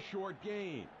runs for a short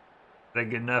gain. Is that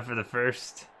good enough for the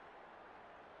first?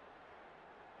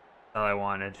 That's all I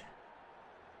wanted.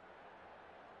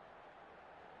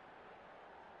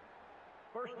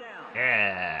 First down.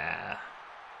 Yeah.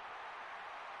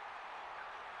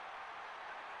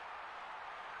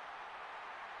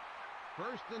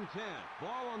 First and 10.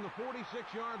 Ball on the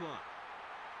 46-yard line.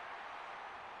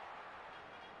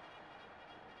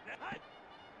 Hut.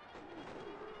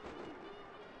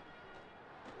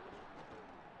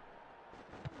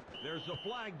 There's a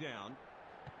flag down.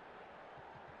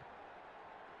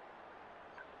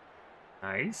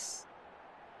 Nice.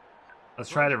 Let's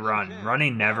try to First and run. 10.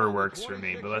 Running never Ball on the works for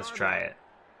me, but let's 26-yard try line. it.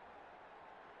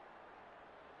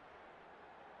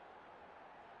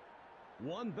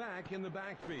 One back in the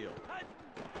backfield.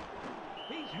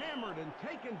 He's hammered and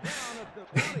taken down at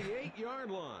the 28-yard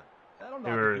line. That'll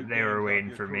knock a few They were games off waiting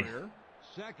your for me. career.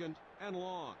 Second and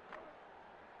long.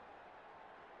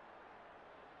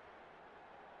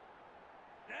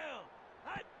 Down.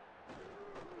 Hut.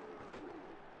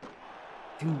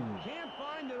 Dude. Can't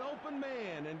find an open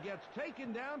man and gets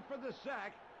taken down for the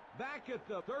sack back at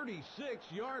the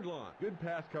 36-yard line. Good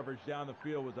pass coverage down the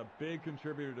field was a big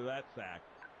contributor to that sack.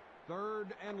 Third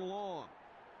and long.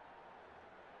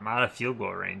 I'm out of field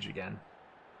goal range again.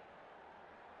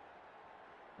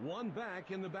 One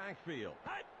back in the backfield.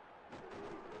 Hut.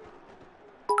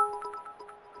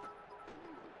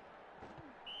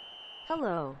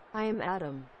 Hello, I am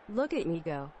Adam. Look at me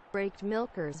go. Braked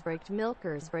milkers, braked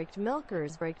milkers, braked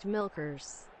milkers, braked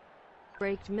milkers.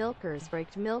 Braked milkers,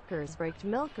 braked milkers, braked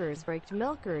milkers, braked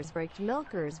milkers, braked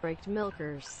milkers, braked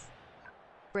milkers.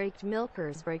 Braked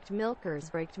milkers, braked milkers,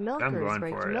 braked milkers, going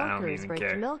braked for it. I don't milkers, even braked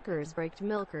care. milkers, braked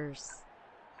milkers.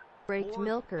 Braked Fourth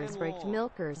milkers, and braked long.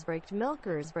 milkers, braked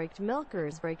milkers, braked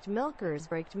milkers, braked milkers,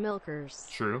 braked milkers.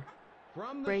 True.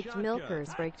 From the Braked shotgun.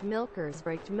 milkers, braked milkers,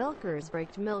 braked milkers,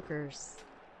 braked milkers.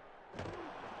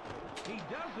 He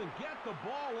doesn't get the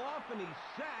ball off, and he's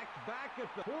sacked back at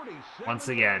the 47. Once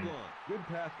again. Good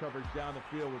pass coverage down the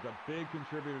field was a big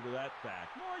contributor to that sack.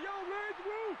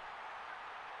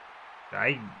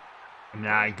 I am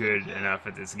not good enough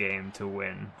at this game to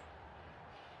win.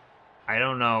 I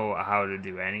don't know how to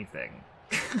do anything.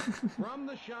 From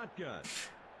the shotgun.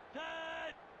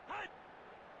 Hut. Hut.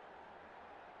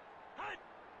 Hut.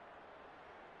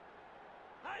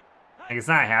 Hut. Like, it's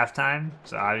not halftime,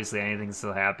 so obviously anything can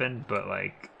still happen, but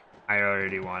like, I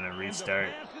already want to restart.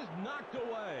 And the pass is knocked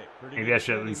away. Pretty Maybe good I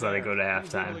should at defending least let it go to there. He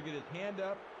was able halftime. to get his hand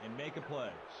up and make a play.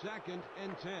 Second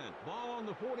and 10. Ball on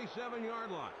the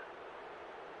 47-yard line.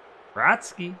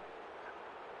 Brodsky.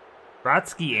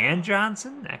 Brodsky and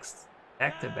Johnson next,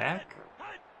 back to back.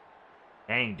 Hut.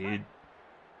 Dang, dude.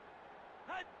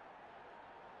 Hut.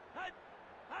 Hut.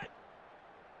 Hut.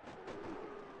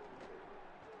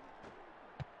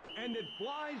 And it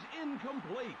flies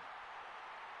incomplete.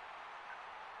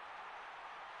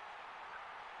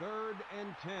 Third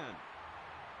and 10.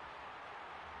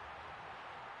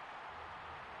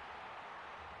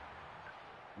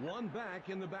 One back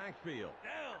in the backfield.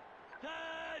 Down.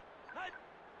 Hut. Hut.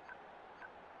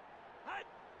 Hut.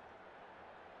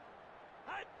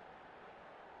 Hut.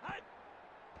 Hut.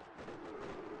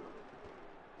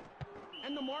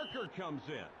 And the marker comes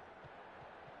in.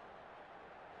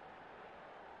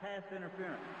 Pass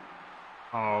interference.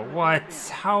 Oh, what?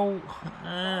 How?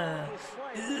 I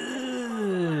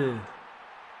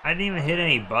didn't even hit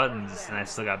any buttons, and I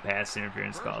still got pass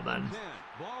interference called on. 10.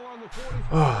 Ball on the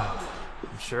 45.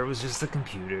 I'm sure it was just the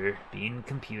computer being a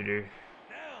computer.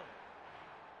 Down.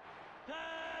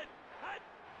 Hut. Hut.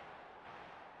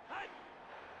 Hut.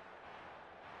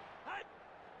 Hut.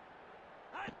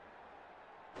 Hut.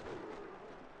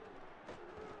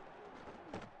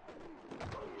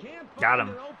 Can't Got find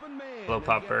him. an open man Blow and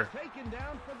popper. gets taken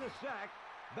down for the sack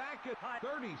back at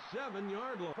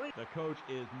 37-yard line. The coach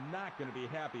is not going to be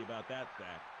happy about that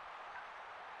sack.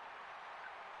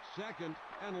 Second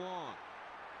and long.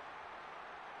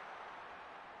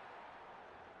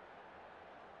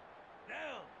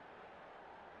 Down.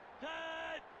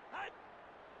 Hut. Hut.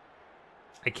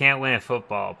 I can't win a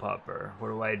football, Pupper. What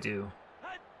do I do?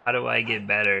 Hut. How do I get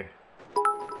better?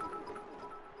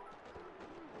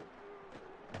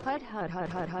 Hut hut hut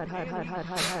hut hut hut hut hut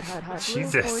hut hut hut hut. Blue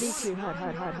Jesus. 42 hut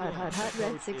hut hut hut hut hut.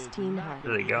 Red 16 hut.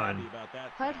 Really going.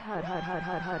 Hut hut hut hut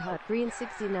hut hut hut. Green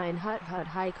 69 hut hut.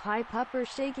 Hike high pupper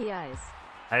shaky eyes.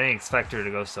 I didn't expect her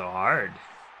to go so hard.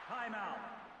 Timeout.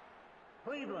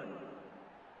 Cleveland.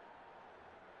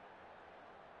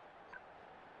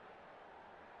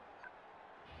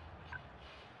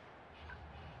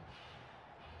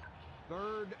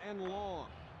 Third and long.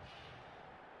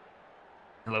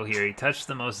 Hello here, he touched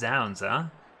the most downs, huh?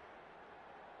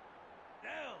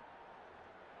 Down.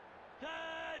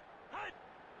 Hut. Hut.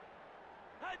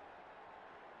 Hut.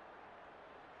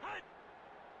 Hut.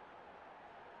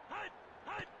 Hut.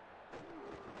 Hut.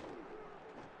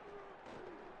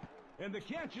 And the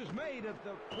catch is made at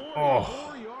the Oh.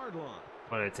 44-yard line.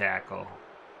 What a tackle.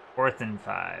 4th and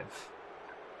 5.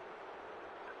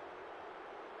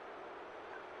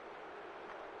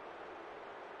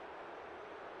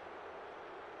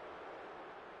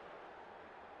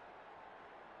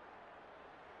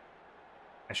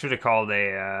 I should have called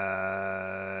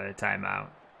a timeout.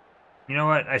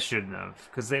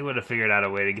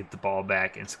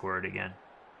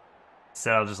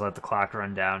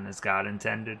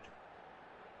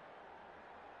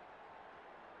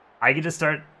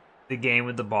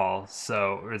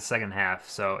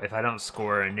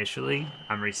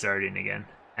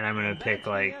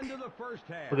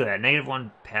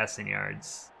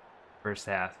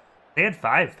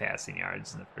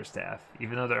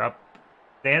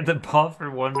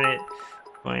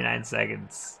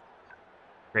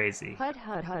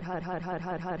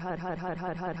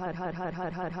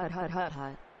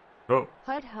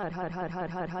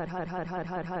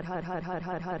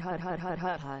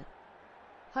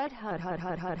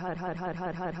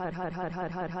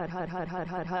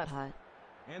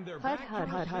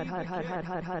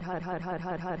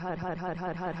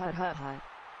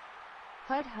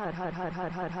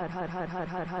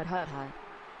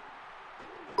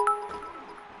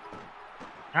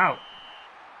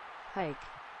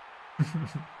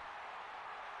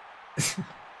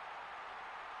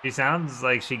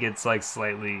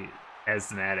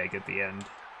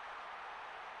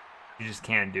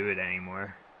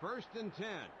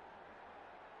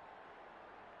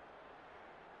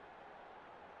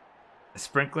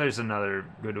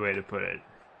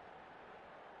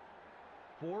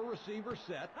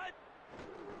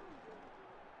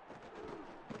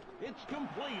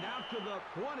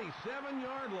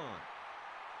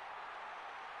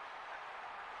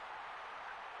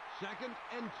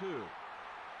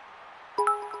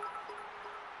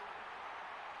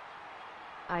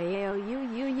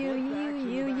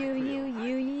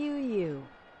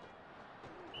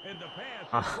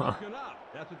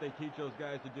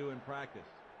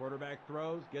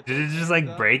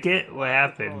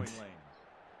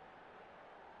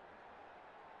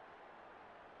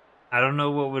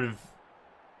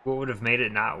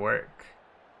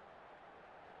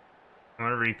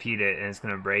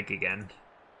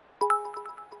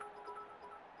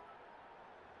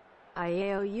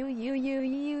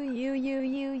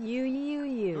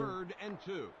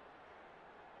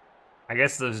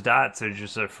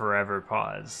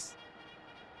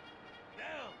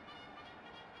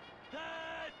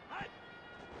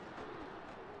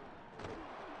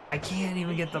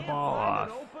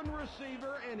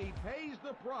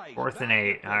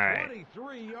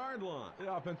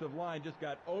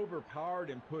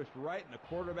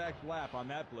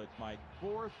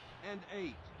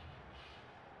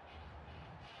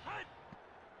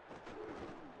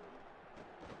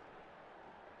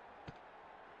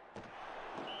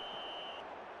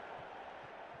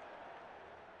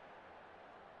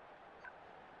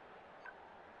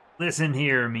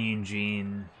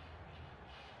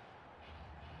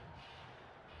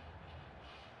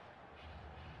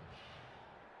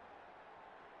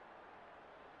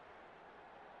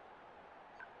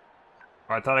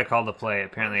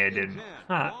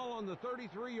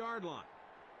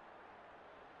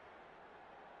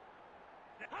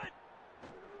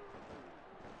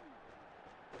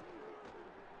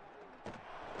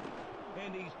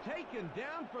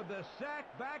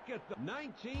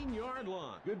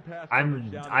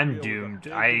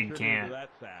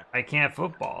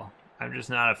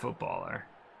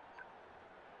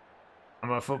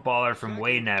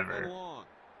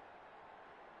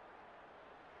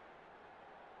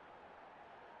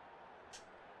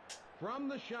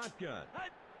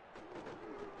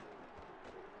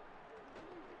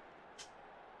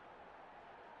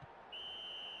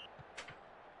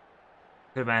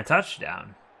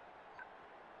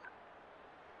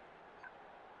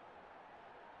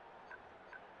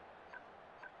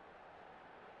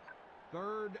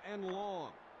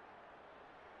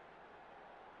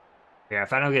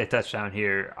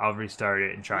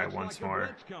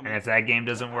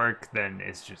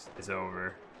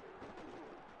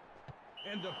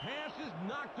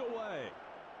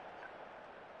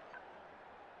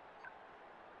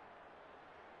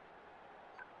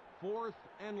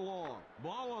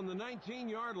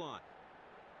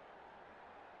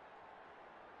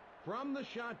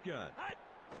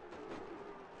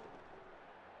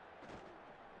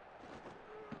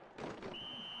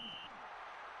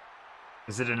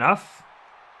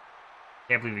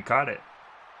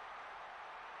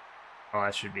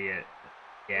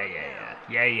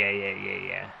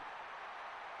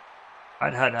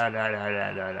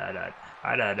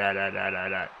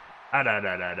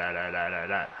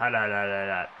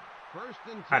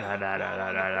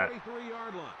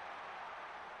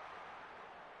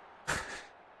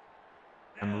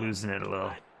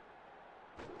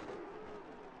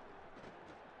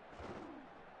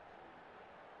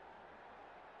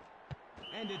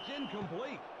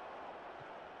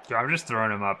 I'm just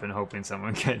throwing him up and hoping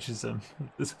someone catches him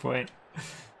at this point.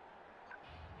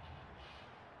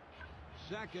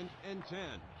 2nd and 10.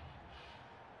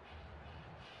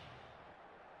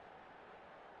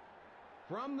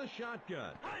 From the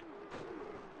shotgun.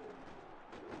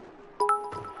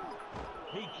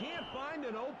 He can't find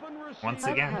an open receiver. Once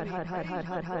again. That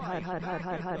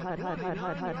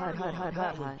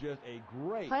was just a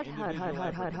great individual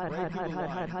effort to break through the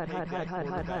line and take that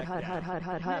quarterback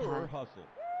down. Pure hustle.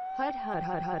 Third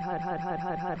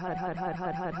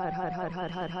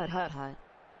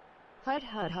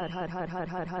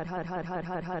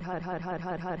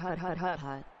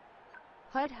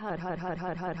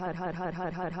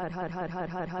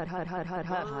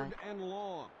and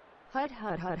long.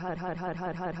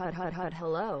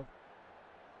 Hello.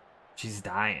 She's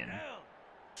dying. Down.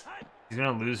 Hut. She's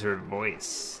gonna lose her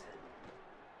voice.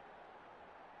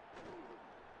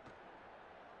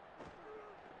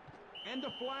 And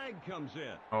the flag comes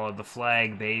in. Oh, the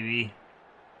flag, baby.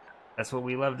 That's what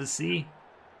we love to see.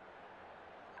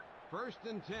 1st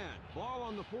and 10. Ball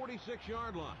on the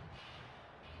 46-yard line.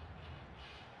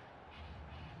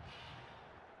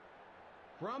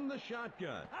 From the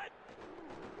shotgun. Hut.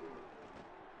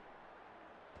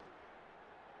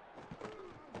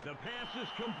 The pass is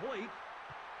complete.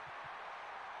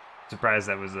 Surprised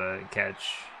that was a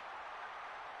catch.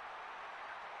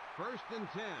 1st and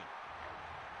 10.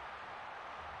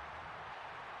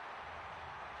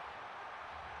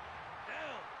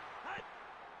 Down. Hut.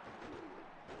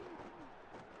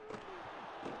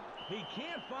 He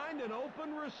can't find an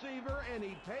open receiver, and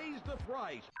he pays the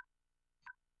price.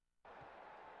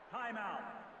 Timeout.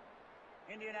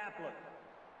 Indianapolis.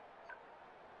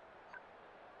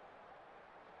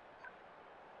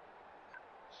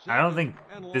 I don't think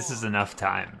 2nd and this is long. enough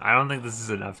time. I don't think this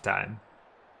is enough time.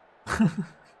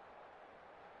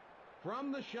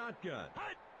 From the shotgun.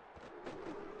 Hut.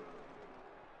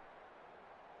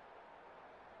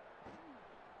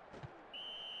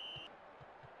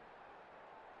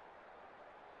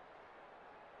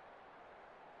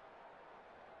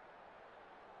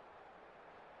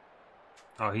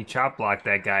 Oh, he chop blocked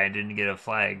that guy and didn't get a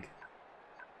flag.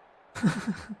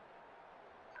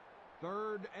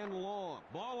 3rd and long.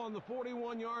 Ball on the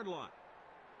 41-yard line.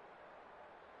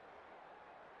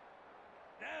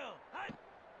 Down. Hut.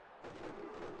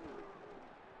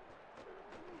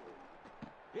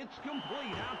 It's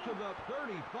complete out to the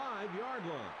 35-yard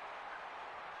line.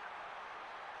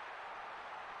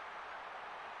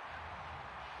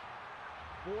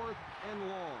 Fourth and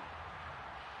long.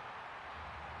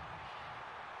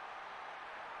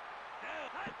 Down.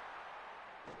 Hut.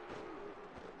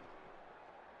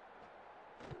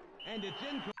 And it's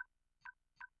in.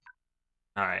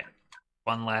 Alright.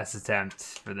 One last attempt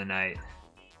for the night.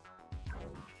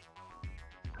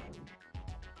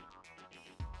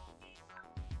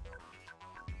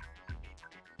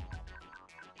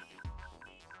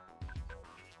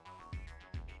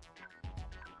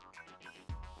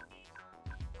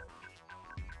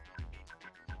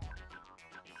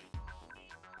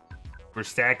 We're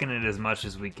stacking it as much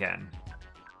as we can.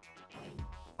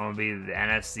 I'm gonna be the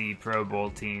NFC Pro Bowl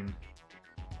team.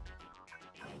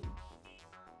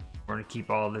 We're gonna keep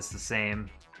all this the same.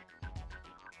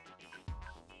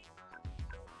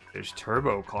 There's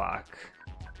Turbo Clock.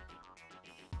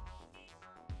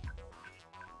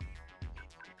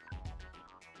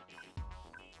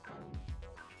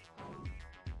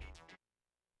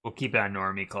 We'll keep it on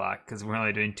Normie Clock because we're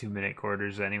only doing 2-minute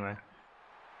quarters anyway.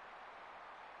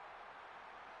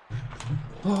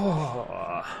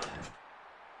 Oh.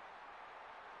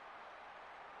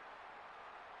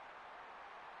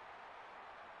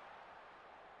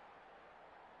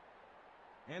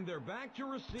 And they're back to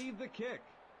receive the kick.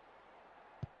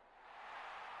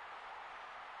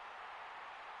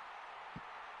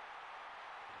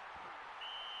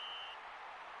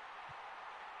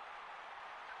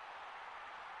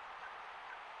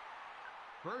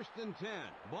 First and 10.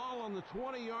 Ball on the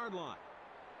 20-yard line.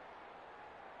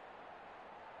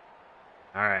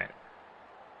 All right.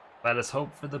 Let us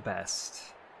hope for the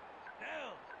best.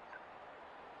 Down.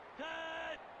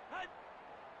 Cut. Hut.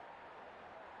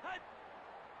 Hut.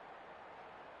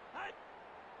 Hut.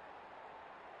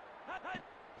 Hut. Hut.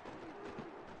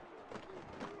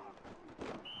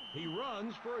 He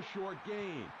runs for a short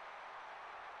gain.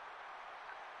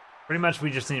 Pretty much we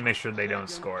just need to make sure they don't 2nd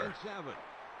score. and 7.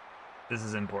 This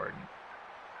is important.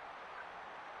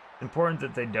 Important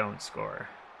that they don't score.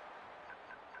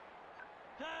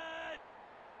 Cut.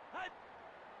 Hut.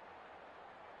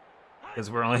 Because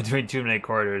we're only doing 2-minute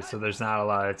quarters, so there's not a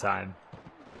lot of time.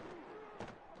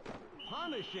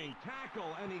 Punted finishing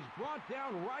tackle, and he's brought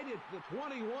down right at the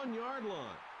 21-yard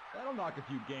line. That'll knock a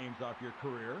few games off your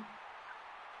career.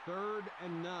 3rd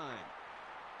and 9.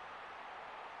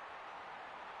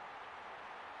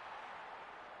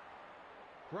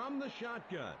 From the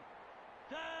shotgun.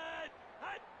 Set.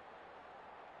 Hut.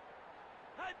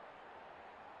 Hut.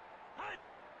 Hut.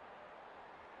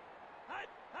 Hut.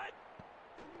 Hut.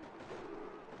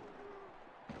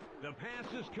 The pass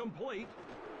is complete.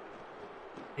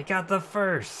 They got the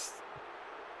first.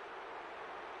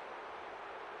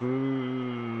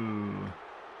 Boo.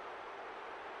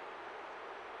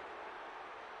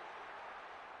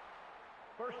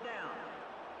 First down.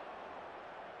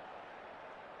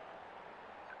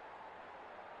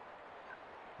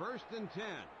 First and 10.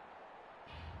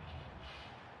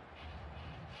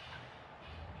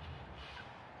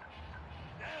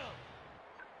 Down.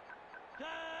 Set.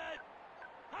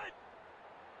 Hut.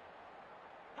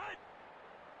 Hut.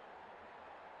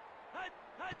 Hut.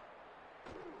 Hut.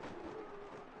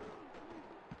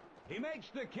 He makes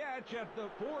the catch at the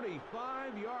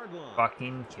 45-yard line.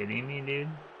 Fucking kidding me, dude?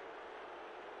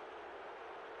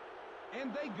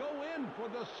 And they go in for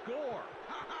the score.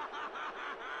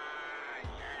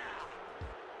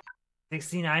 Yeah.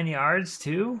 69 yards,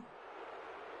 too?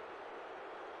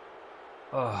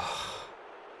 Oh.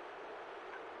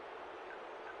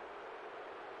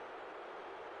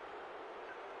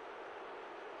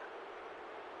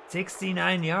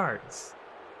 $69 yards.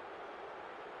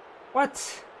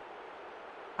 What?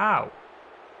 How?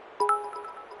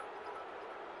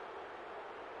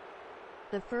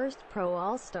 The first Pro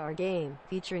All-Star game,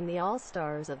 featuring the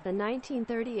All-Stars of the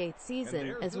 1938 season,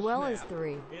 there's as the well as snap.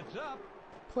 3 It's up.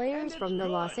 players And from it's the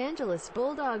Los good. Angeles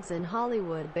Bulldogs and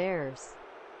Hollywood Bears,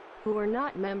 who were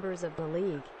not members of the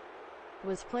league,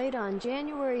 was played on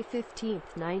January 15,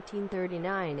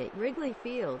 1939 at Wrigley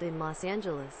Field in Los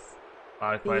Angeles. A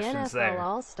lot of The questions NFL there.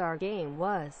 All-Star Game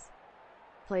was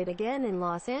played again in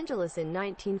Los Angeles in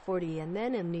 1940 and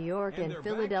then in New York And and they're back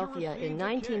to Philadelphia receive in the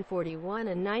kick. 1941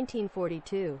 and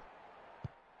 1942,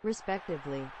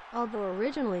 respectively, although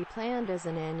originally planned as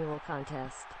an annual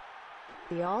contest.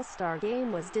 The All-Star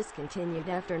Game was discontinued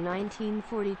after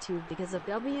 1942 because of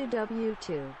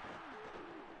WW2.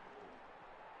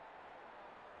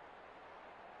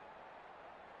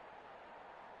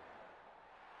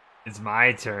 It's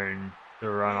my turn to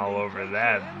run all over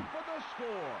them. In for the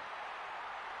score.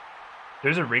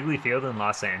 There's a Wrigley Field in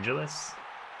Los Angeles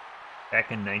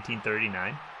back in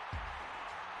 1939.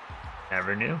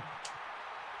 Never knew.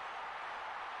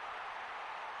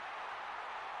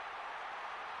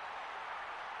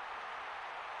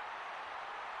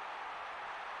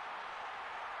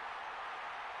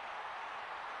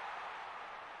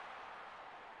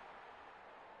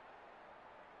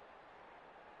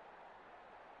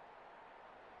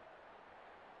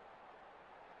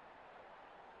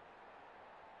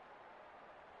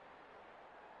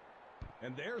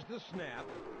 And there's the snap.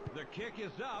 The kick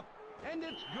is up, and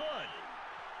it's good.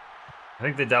 I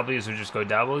think the W's would just go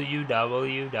W,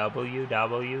 W, W,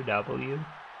 W, W.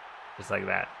 Just like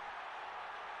that.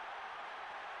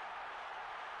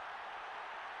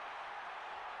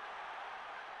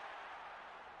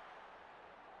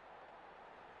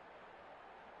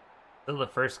 Still the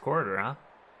first quarter, huh?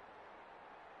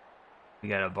 We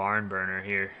got a barn burner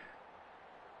here.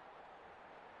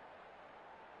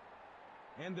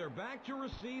 And they're back to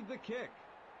receive the kick.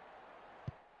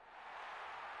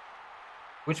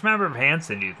 Which member of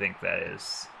Hanson do you think that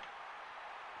is?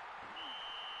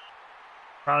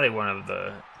 Probably one of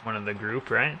the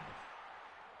group, right?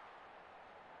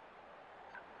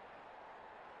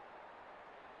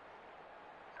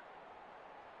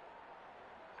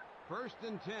 First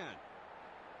and 10.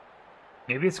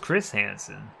 Maybe it's Chris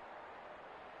Hansen.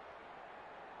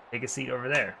 Take a seat over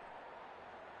there.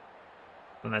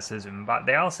 When that says Mbop,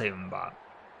 they all say Mbop.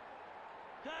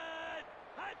 Set.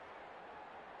 Hut.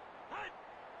 Hut.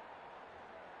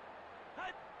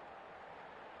 Hut.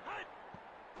 Hut.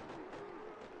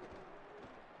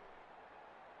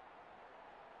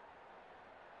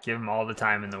 Give him all the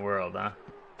time in the world, huh?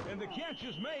 And the catch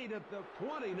is made at the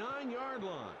 29-yard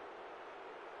line.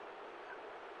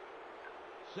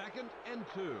 Second and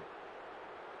 2.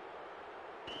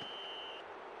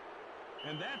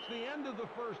 And that's the end of the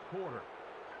first quarter.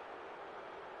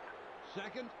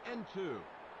 Second and 2.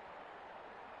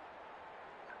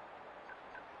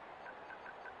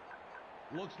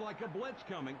 Looks like a blitz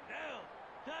coming. Down.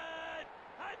 Set.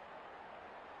 Hut.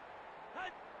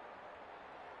 Hut.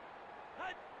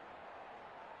 Hut.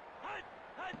 Hut.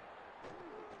 Hut.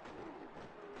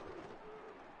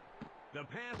 The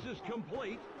pass is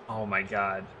complete. Oh my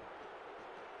god.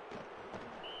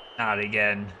 Not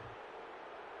again.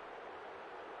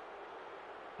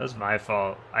 That was my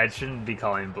fault. I shouldn't be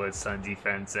calling blitz on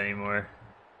defense anymore.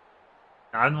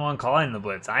 I'm the one calling the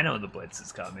blitz. I know the blitz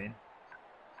is coming.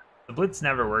 The blitz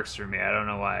never works for me. I don't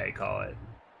know why I call it.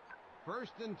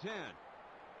 1st and 10.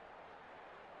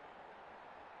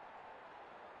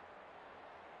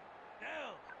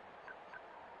 Now.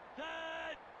 Set.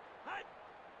 Hut.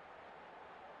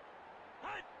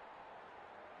 Hut.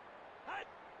 Hut.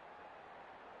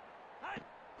 Hut.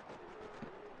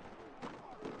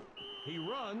 He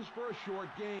runs for a short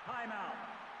gain. Timeout.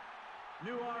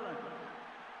 New Orleans.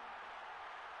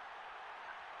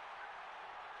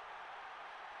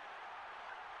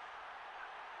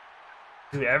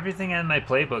 Dude, everything in my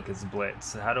playbook is blitz.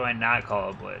 So how do I not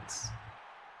call a blitz?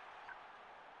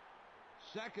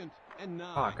 2nd and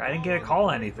 9. Fuck, I didn't get a call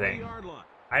on the anything. 23-yard line.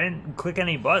 I didn't click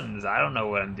any buttons. I don't know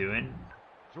what I'm doing.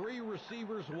 3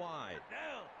 receivers wide.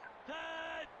 Now.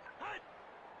 Set. Hut.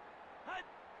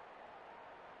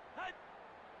 Hut. Hut.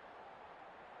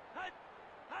 Hut.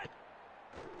 Hut.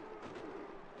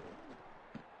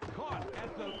 Caught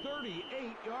at the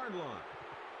 38-yard line.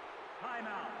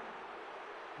 Timeout.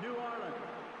 New Orleans.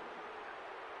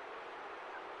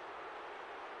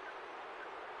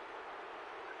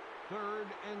 Third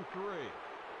and 3.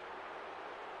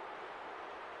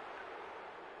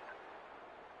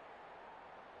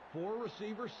 Four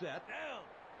receiver set. Now.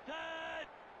 Set.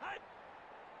 Hut.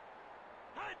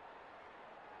 Hut.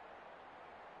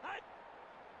 Hut.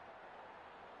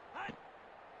 Hut.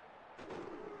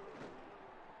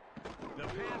 The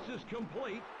pass is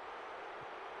complete.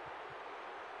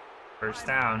 First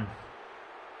down.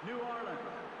 New Orleans.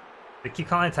 They keep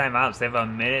calling timeouts. They have a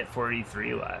minute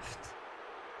 43 left.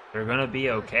 They're gonna be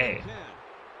okay. 10.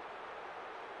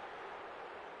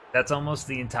 That's almost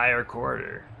the entire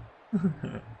quarter.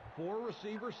 Four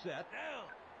receiver set. Now.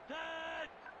 Set.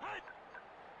 Hut.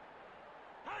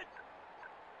 Hut.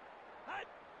 Hut.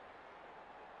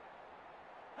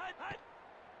 Hut. Hut.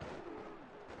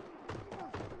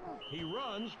 He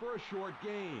runs for a short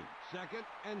gain. 2nd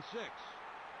and 6.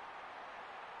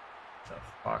 The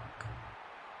fuck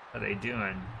are they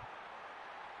doing?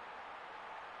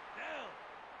 Now.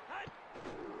 Hut.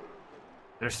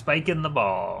 They're spiking the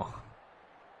ball.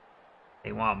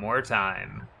 They want more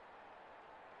time.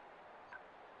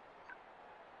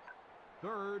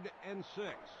 3rd and 6.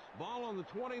 Ball on the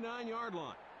 29-yard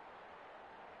line.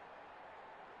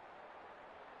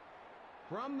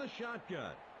 From the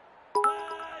shotgun.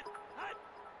 Hut. Hut.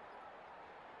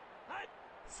 Hut.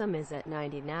 Some is at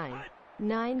 99.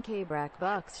 9K Brack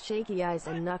Bucks, Shaky Eyes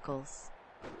and Knuckles.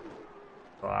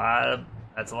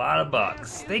 That's a lot of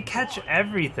bucks. They catch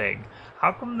everything.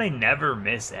 How come they never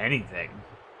miss anything?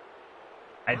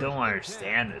 I don't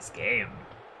understand this game.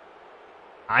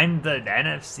 I'm the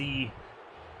NFC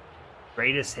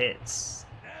greatest hits,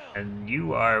 and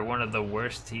you are one of the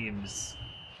worst teams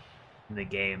in the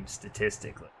game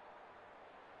statistically.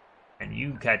 And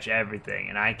you catch everything,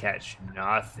 and I catch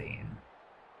nothing.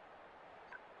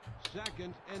 2nd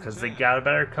and Because 10. they got a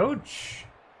better coach.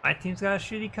 My team's got a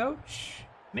shitty coach.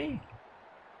 Me.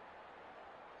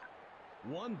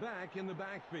 One back in the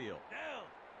backfield. Now.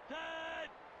 Set.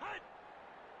 Hut.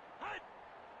 Hut.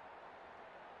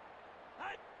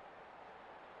 Hut.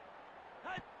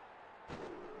 Hut.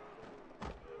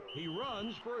 He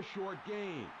runs for a short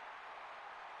gain.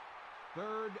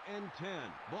 3rd and 10.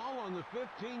 Ball on the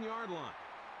 15-yard line.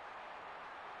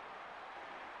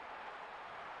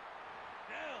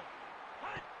 Now.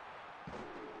 Hut.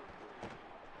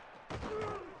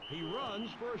 He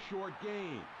runs for a short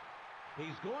gain.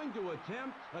 He's going to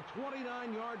attempt a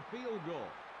 29-yard field goal.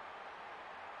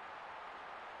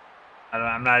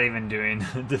 I'm not even doing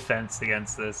defense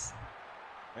against this.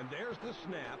 And there's the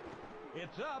snap.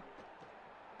 It's up.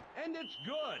 And it's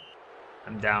good.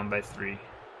 I'm down by 3.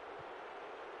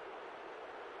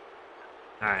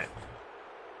 Alright.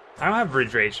 I don't have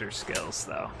Ridge Racer skills,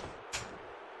 though.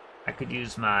 I could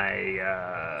use my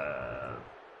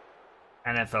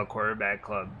NFL Quarterback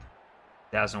Club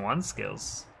 2001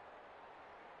 skills.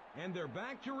 And they're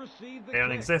back to receive the They don't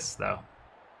kick. exist, though.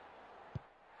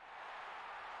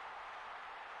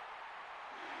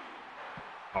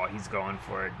 Oh, he's going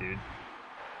for it, dude.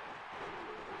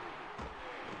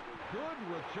 Good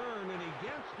return, and he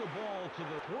gets the ball to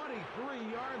the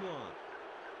 23-yard line.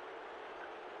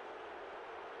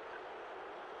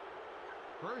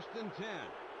 1st and 10.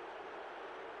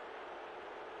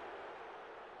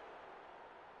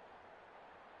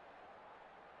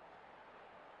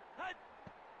 Hut.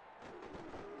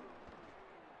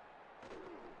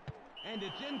 And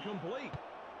it's incomplete.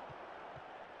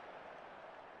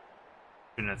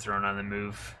 Shouldn't have thrown on the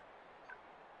move.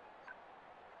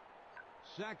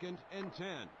 2nd and 10.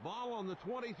 Ball on the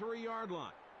 23-yard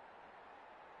line.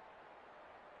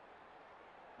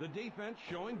 The defense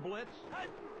showing blitz.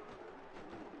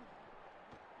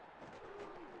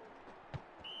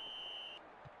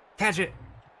 Catch it.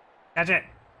 Catch it.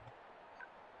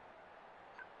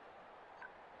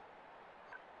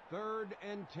 3rd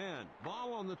and 10.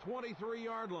 Ball on the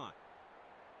 23-yard line.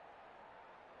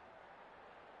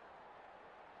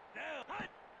 Now, hut.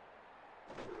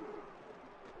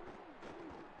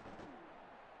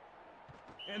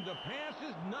 And the pass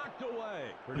is knocked away.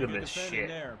 Look at this shit.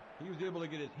 There. He was able to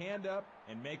get his hand up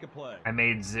and make a play. I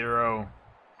made 0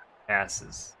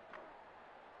 passes.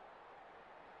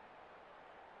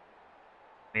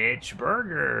 Mitch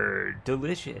Burger.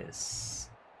 Delicious.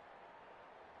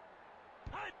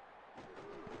 Hut.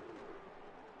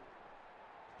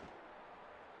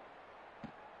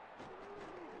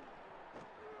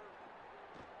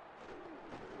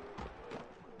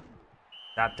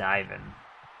 Stop diving.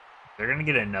 They're gonna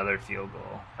get another field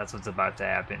goal. That's what's about to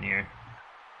happen here.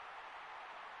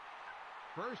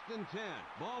 1st and 10.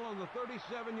 Ball on the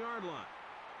 37-yard line.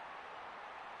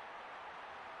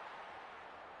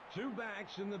 2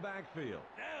 backs in the backfield.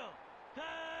 Now,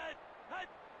 hut. Hut.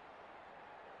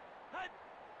 Hut.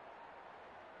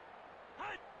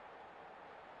 Hut.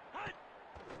 Hut.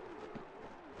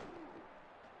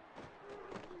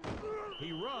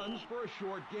 He runs for a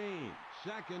short gain.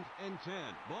 2nd and 10.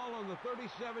 Ball on the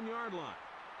 37-yard line.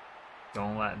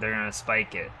 Don't let. They're gonna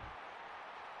spike it.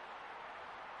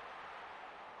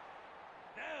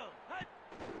 Now, hut.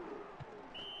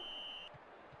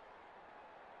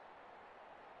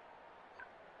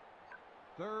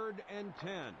 3rd and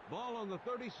 10. Ball on the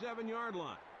 37-yard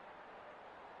line.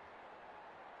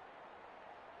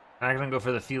 I'm not gonna go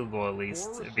for the field goal at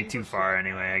least. It'd be too far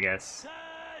anyway, I guess.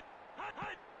 Hut. Hut.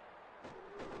 Hut.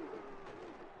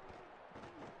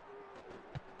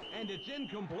 And it's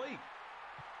incomplete.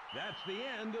 That's the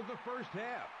end of the first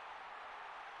half.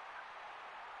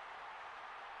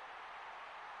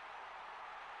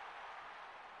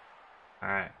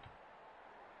 Alright.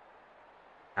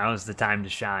 Now's the time to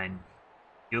shine.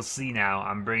 You'll see now,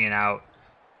 I'm bringing out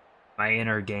my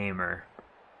inner gamer.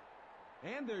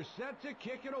 And they're set to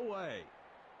kick it away.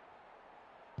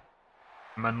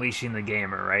 I'm unleashing the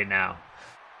gamer right now.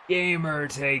 Gamer,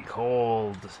 take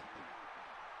hold.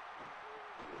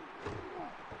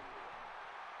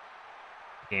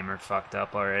 Gamer fucked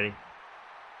up already.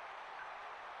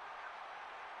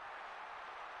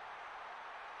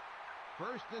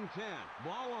 First and 10.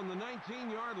 Ball on the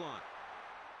 19-yard line.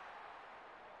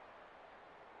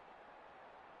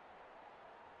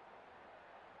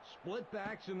 Split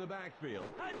backs in the backfield.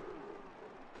 Hut.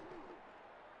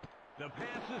 The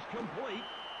pass is complete.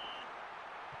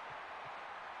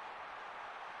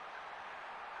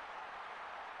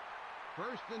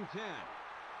 First and 10.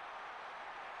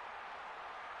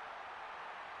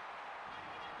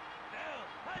 Now,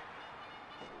 hut.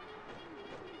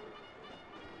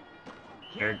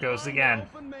 There it goes Can't find again. an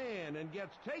open man and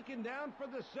gets taken down for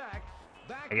the sack.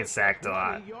 Back I get at the sacked a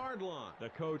lot. 20-yard line. The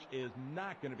coach is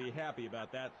not going to be happy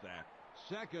about that sack.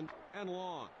 2nd and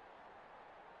long.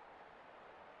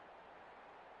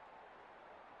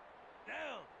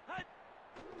 Now, hut.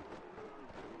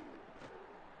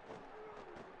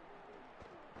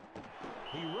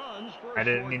 He runs for a I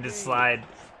didn't short mean to gain. slide.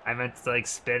 I meant to like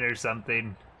spin or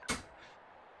something.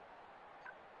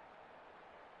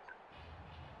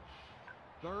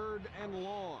 3rd and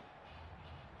long.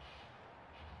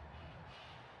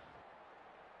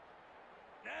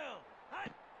 Now,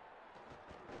 hut.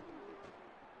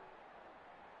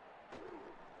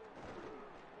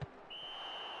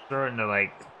 Throw it into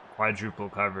like quadruple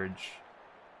coverage.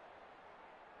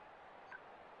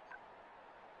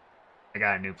 I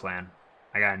got a new plan.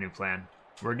 I got a new plan.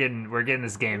 We're getting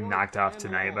this game knocked off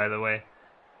tonight, by the way.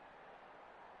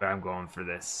 But I'm going for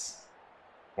this.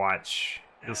 Watch.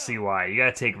 You'll see why. You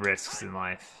gotta take risks in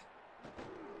life.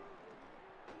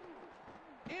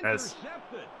 That's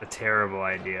Intercepted. a terrible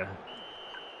idea.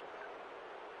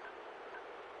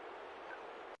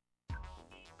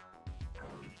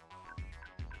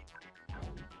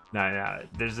 No,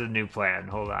 there's a new plan.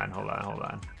 Hold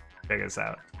on. Check us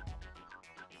out.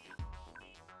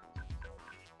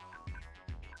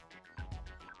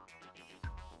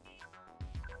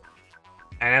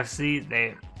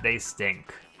 NFC, they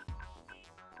stink.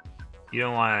 You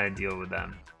don't want to deal with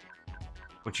them.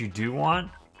 What you do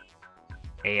want?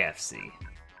 AFC.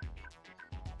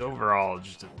 Overall,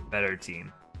 just a better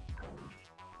team.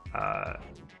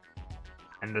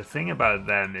 And the thing about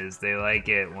them is they like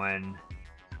it when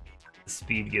the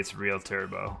speed gets real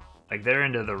turbo. Like, they're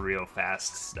into the real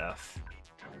fast stuff.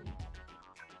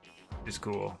 which is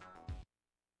cool.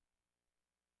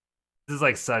 This is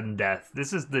like sudden death.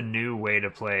 This is the new way to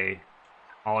play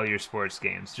all your sports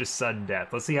games. Just sudden death.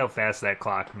 Let's see how fast that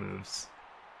clock moves.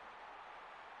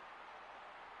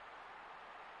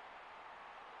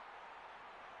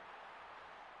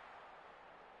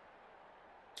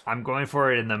 I'm going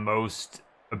for it in the most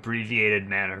abbreviated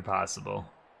manner possible.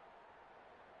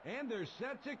 And they're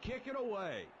set to kick it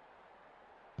away.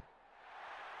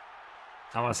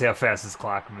 I want to see how fast this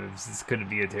clock moves. This couldn't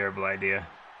be a terrible idea.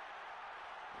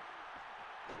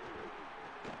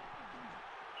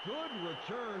 Good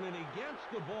return, and he gets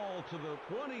the ball to the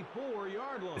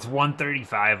 24-yard line. It's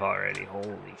 1:35 already.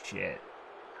 Holy shit.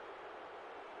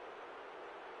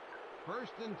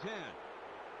 First and 10.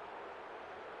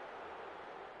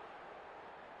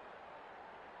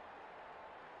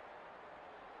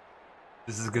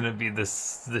 This is gonna be the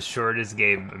shortest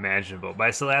game imaginable, but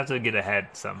I still have to get ahead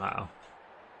somehow.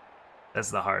 That's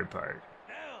the hard part.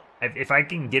 If I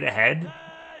can get ahead,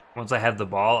 once I have the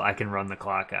ball, I can run the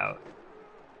clock out.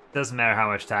 Doesn't matter how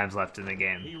much time's left in the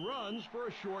game. He runs for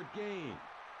a short gain.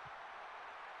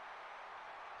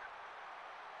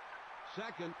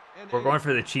 Second and We're 8. going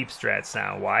for the cheap strats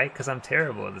now. Why? Because I'm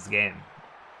terrible at this game.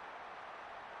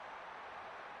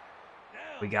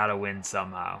 We gotta win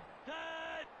somehow.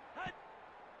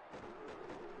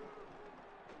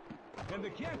 And the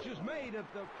catch is made at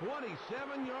the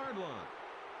 27-yard line.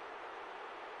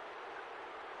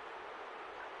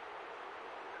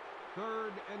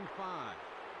 Third and 5.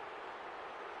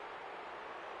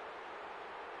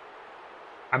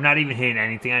 I'm not even hitting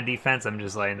anything on defense. I'm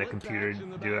just letting the computer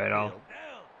do it all.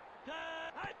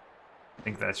 I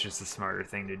think that's just a smarter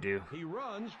thing to do. He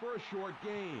runs for a short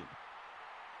gain.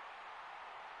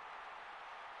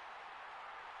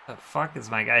 What the fuck is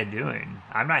my guy doing?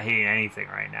 I'm not hitting anything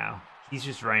right now. He's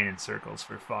just running in circles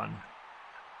for fun.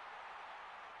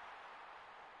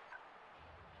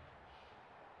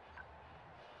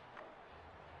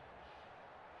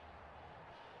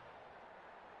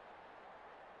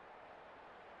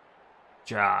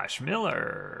 Josh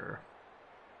Miller.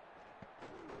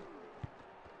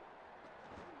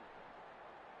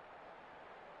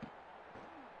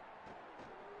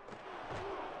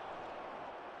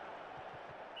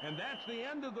 And that's the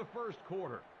end of the first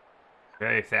quarter.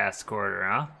 Very fast quarter,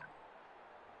 huh?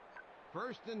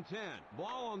 First and 10.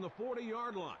 Ball on the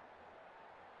 40-yard line.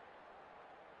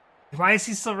 Why is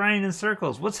he still running in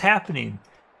circles? What's happening?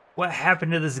 What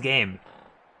happened to this game?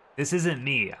 This isn't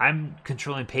me. I'm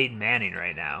controlling Peyton Manning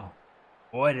right now.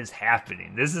 What is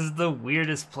happening? This is the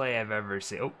weirdest play I've ever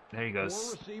seen. Oh, there he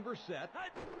goes. 4 receiver set.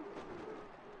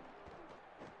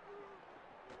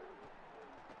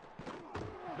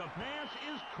 The pass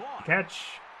is caught. Catch.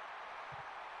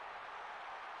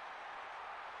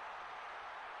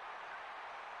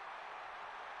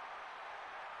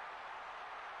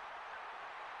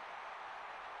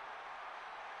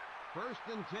 First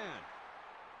and 10.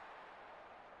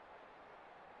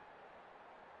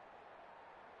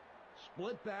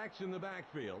 Split backs in the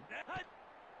backfield.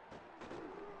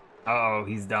 Uh-oh,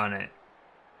 he's done it.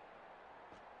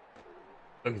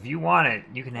 Look, if you want it,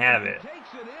 you can have it.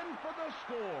 Takes it in for the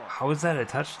score. How is that a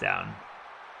touchdown?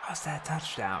 How's that a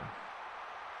touchdown?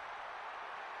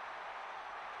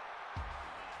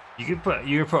 You could put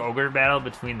Ogre Battle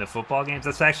between the football games.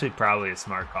 That's actually probably a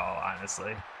smart call,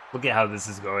 honestly. Look at how this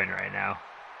is going right now.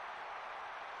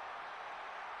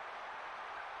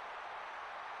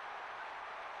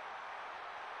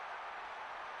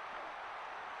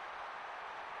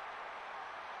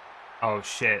 Oh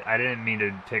shit, I didn't mean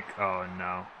to pick. Oh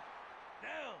no.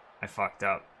 I fucked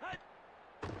up.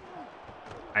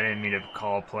 I didn't mean to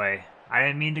call play. I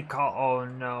didn't mean to call. Oh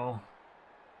no.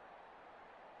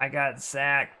 I got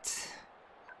sacked.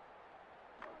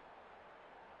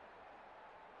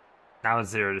 Now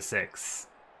it's 0-6.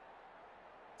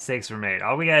 Mistakes were made.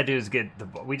 All we gotta do is get the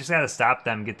ball. We just gotta stop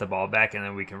them, get the ball back, and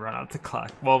then we can run out the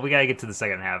clock. Well, we gotta get to the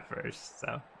second half first,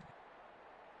 so.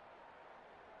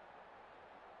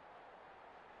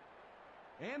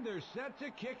 And they're set to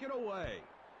kick it away.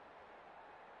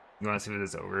 You wanna see what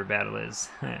this over battle is?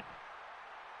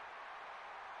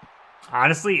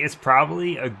 Honestly, it's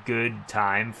probably a good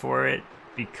time for it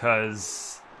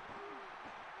because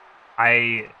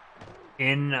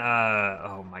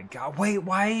oh my god, wait,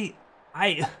 why?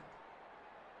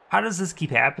 How does this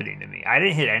keep happening to me? I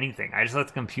didn't hit anything. I just let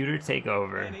the computer take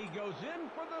over. And he goes in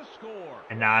for the score.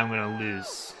 And now I'm gonna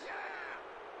lose.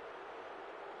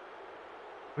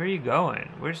 Where are you going?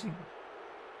 Where's he?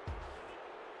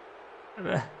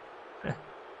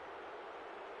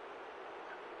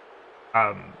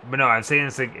 But no, I'm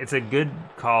saying it's a good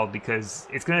call because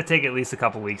it's gonna take at least a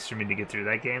couple weeks for me to get through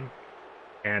that game.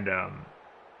 And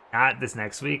not this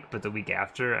next week, but the week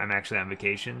after, I'm actually on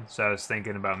vacation. So I was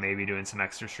thinking about maybe doing some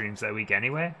extra streams that week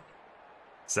anyway.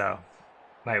 So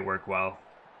might work well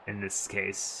in this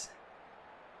case.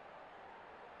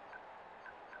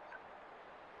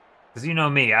 Because you know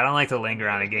me, I don't like to linger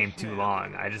on a game too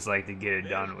long. I just like to get it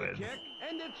done with. Kick,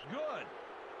 and it's good.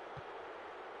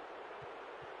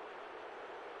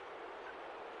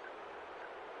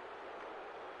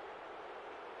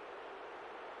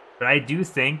 But I do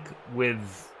think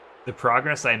with the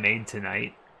progress I made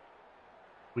tonight,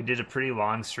 we did a pretty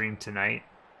long stream tonight.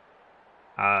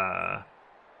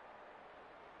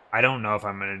 I don't know if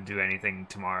I'm going to do anything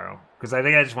tomorrow. Because I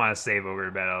think I just want to save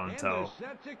Ogre Battle until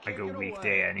like a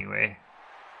weekday anyway.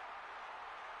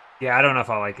 Yeah, I don't know if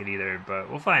I'll like it either,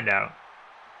 but we'll find out.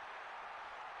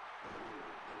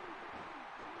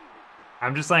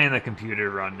 I'm just letting the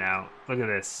computer run now. Look at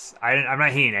this. I'm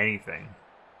not hitting anything.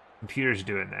 Computer's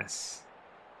doing this.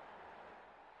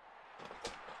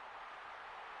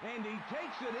 And he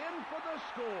takes it in for the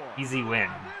score. Easy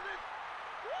win.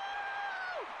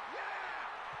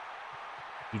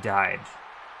 He died.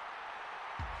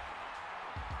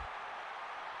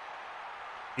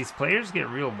 These players get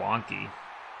real wonky.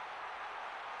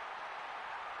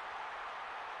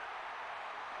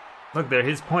 Look, they're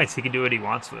his points. He can do what he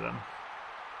wants with them.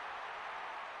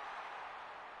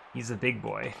 He's a big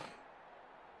boy.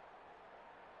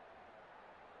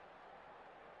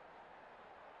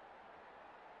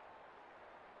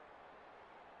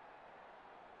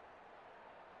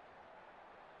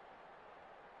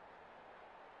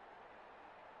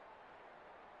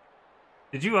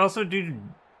 Did you also do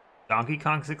Donkey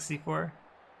Kong 64?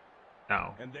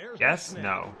 No. Yes?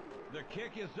 No. The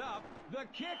kick is up. The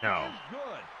kick No. is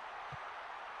good.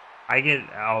 I get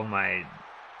all my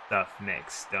stuff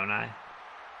mixed, don't I?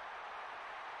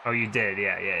 Oh, you did.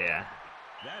 Yeah.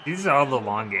 These are all the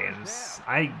long games.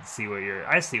 I see what you're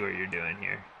doing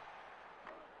here.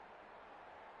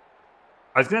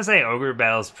 I was gonna say Ogre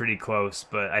Battle's pretty close,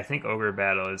 but I think Ogre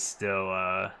Battle is still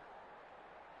a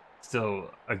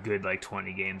good like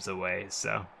 20 games away,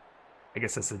 so I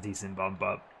guess that's a decent bump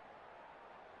up.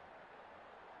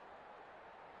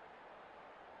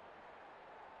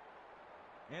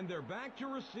 And they're back to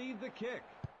receive the kick.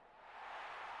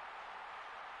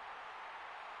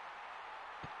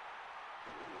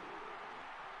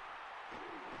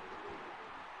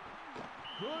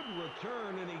 Good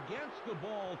return, and he gets the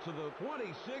ball to the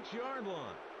 26-yard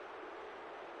line.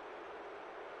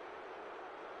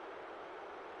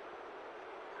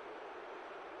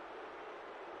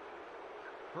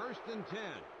 First and 10.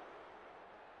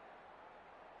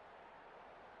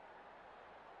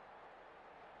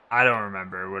 I don't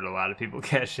remember what a lot of people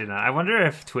cash in on. I wonder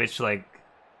if Twitch like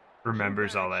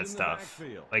remembers all that stuff.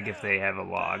 Like if they have a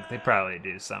log, they probably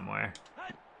do somewhere.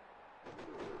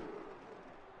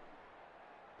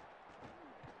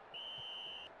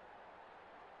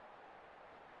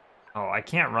 Oh, I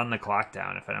can't run the clock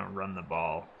down if I don't run the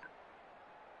ball.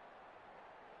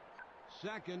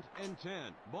 Second and 10.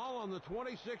 Ball on the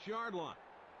 26-yard line.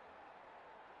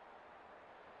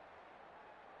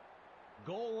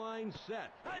 Goal line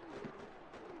set.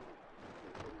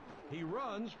 He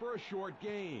runs for a short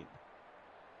gain.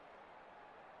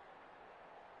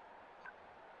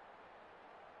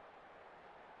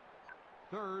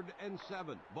 Third and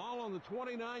 7. Ball on the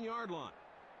 29-yard line.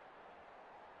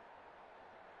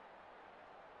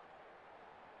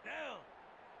 Down.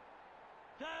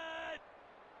 Set.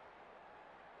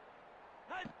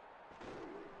 Hut.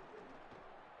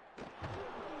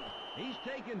 He's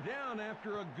taken down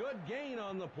after a good gain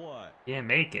on the play. He didn't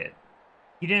make it.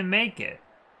 He didn't make it.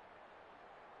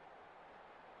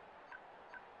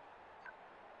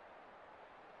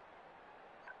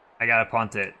 I gotta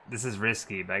punt it. This is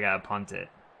risky, but I gotta punt it.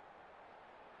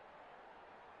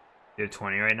 You have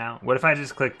 20 right now? What if I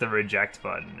just click the reject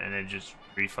button and it just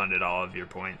refunded all of your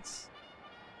points?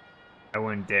 I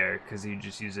wouldn't dare, because you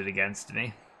just use it against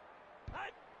me.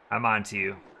 I'm on to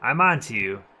you. I'm on to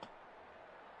you.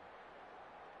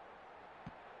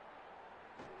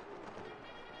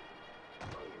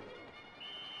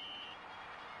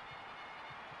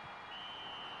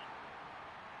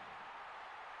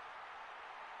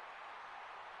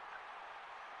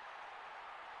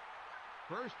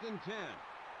 First and 10.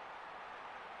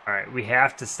 Alright, we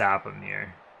have to stop him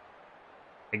here.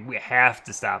 Like, we have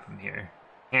to stop him here.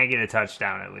 Can't get a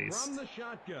touchdown at least. From the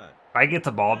shotgun. If I get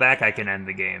the ball back, I can end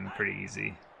the game pretty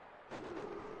easy.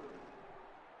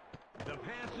 The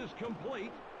pass is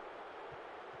complete.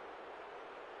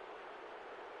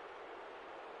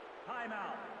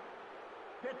 Timeout.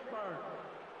 Pittsburgh.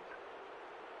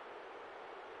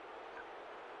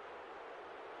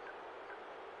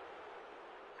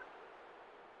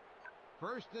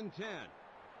 First and 10.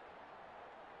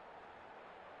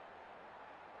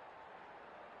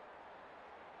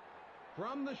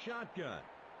 From the shotgun.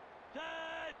 Set.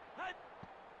 Hut.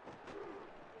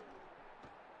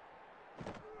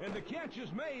 And the catch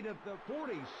is made at the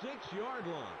 46-yard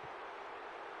line.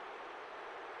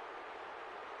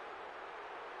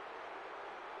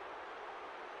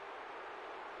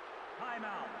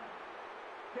 Timeout.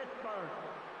 Pittsburgh.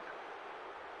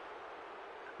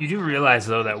 You do realize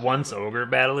though that once Ogre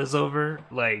Battle is over,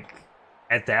 like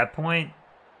at that point,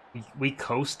 we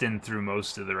coasting through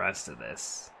most of the rest of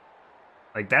this.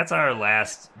 Like that's our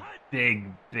last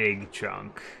big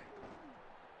chunk.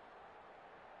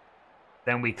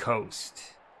 Then we coast.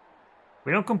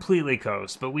 We don't completely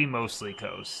coast, but we mostly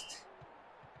coast.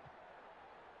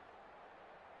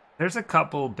 There's a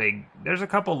couple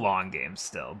long games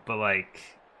still, but like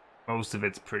most of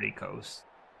it's pretty coast.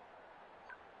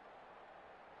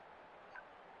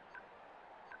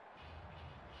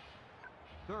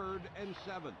 Third and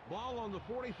 7. Ball on the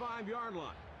 45-yard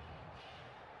line.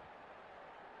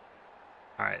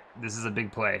 All right, this is a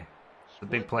big play. It's a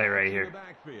big play right In here. the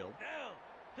backfield.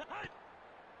 Down. Hut.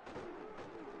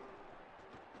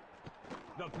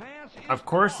 The pass is Of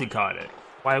course he caught. caught it.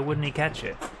 Why wouldn't he catch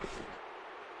it?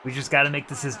 We just got to make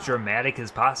this as dramatic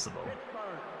as possible.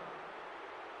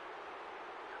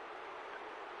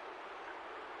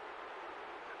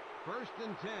 First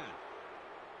and 10.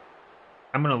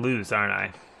 I'm going to lose, aren't I?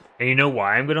 And you know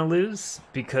why I'm going to lose?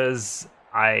 Because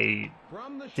I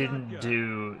From the didn't shotgun.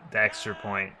 do the extra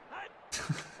point. The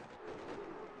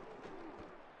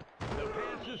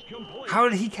pass is complete. How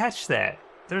did he catch that?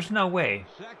 There's no way.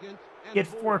 Second and He had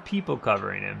 4. 4 people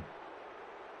covering him.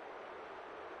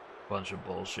 Bunch of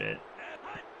bullshit.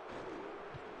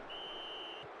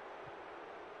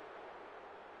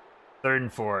 Third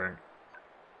and 4.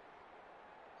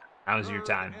 Now's your Third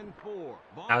time. and 4.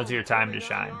 Ball Now's on your the time to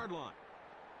shine. 49-yard line.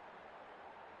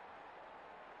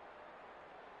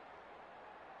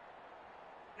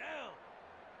 Down.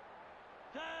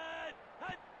 Set.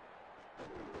 Hut.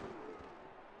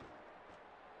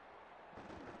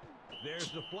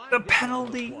 There's the flag The down on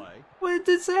penalty. play. What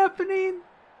is happening?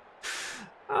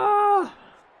 Ah,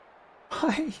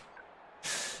 why?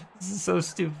 This is so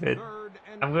stupid. Third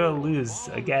and I'm gonna 4. lose Ball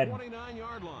on the again.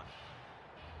 29-yard line.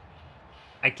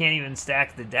 I can't even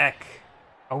stack the deck.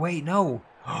 Oh wait, no.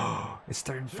 It's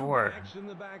third and 2 4. backs in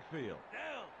the backfield.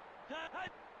 Down. Set. Hut.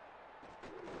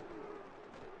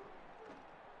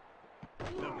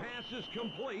 The pass is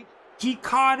complete. He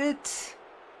caught it.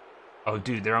 Oh,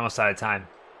 dude, they're almost out of time.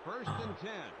 First and 10.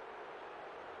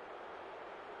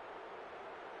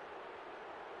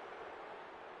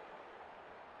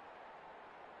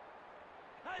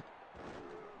 Hut.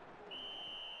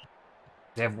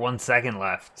 They have 1 second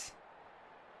left.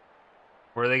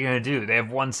 What are they gonna do? They have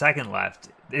 1 second left.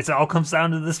 It all comes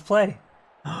down to this play.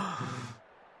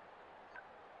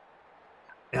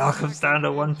 It all comes down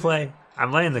to one play.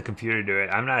 I'm letting the computer do it.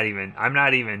 I'm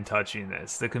not even touching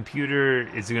this. The computer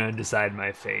is gonna decide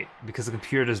my fate because the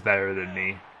computer is better than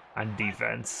me on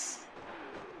defense.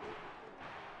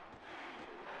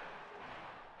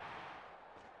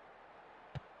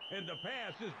 And the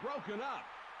pass is broken up.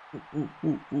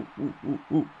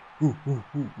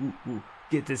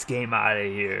 Get this game out of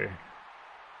here.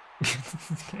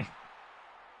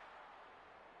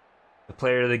 The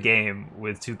player of the game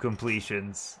with 2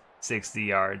 completions, 60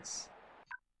 yards,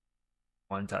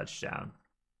 1 touchdown.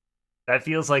 That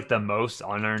feels like the most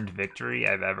unearned victory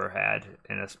I've ever had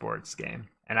in a sports game.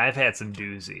 And I've had some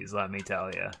doozies, let me tell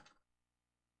you.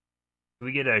 Do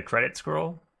we get a credit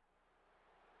scroll?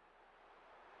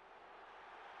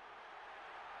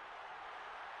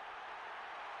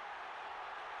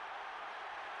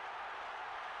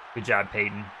 Good job,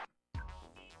 Peyton.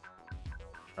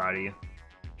 Proud of you.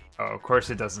 Oh, of course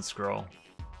it doesn't scroll.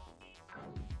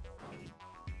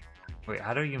 Wait,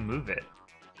 how do you move it?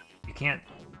 You can't...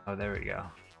 Oh, there we go.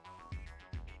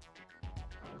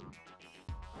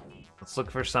 Let's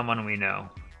look for someone we know.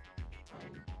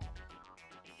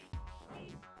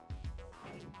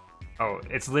 Oh,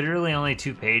 it's literally only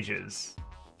 2 pages.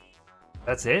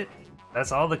 That's it?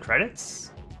 That's all the credits?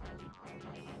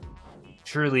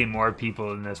 Surely more people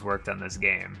than this worked on this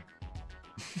game.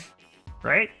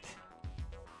 Right?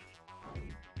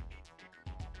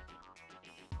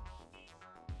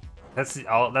 That's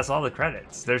all the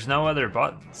credits. There's no other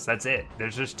buttons. That's it.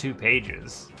 There's just 2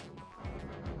 pages.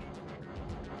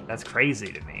 That's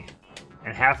crazy to me.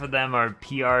 And half of them are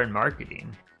PR and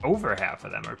marketing. Over half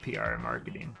of them are PR and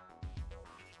marketing.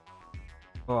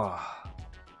 Oh.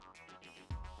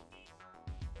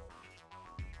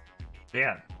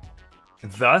 Yeah.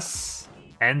 Thus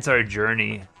ends our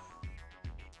journey.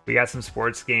 We got some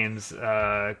sports games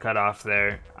cut off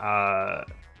there.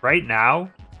 Right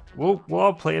now, we'll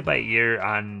all play it by ear.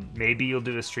 On maybe you'll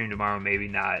do a stream tomorrow, maybe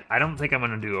not. I don't think I'm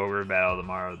gonna do Ogre Battle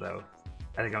tomorrow though.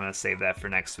 I think I'm gonna save that for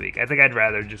next week. I think I'd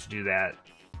rather just do that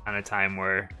on a time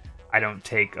where I don't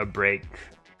take a break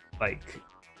like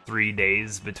 3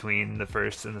 days between the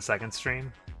first and the second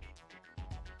stream.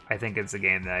 I think it's a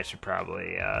game that I should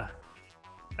probably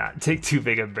not take too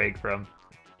big a break from.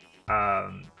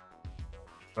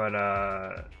 But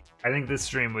I think this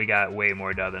stream we got way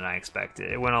more done than I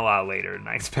expected. It went a lot later than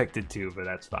I expected to, but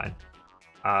that's fine.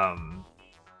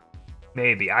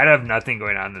 Maybe. I'd have nothing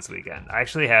going on this weekend. I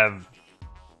actually have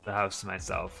the house to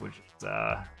myself, which is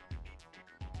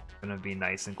gonna be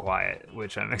nice and quiet,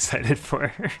 which I'm excited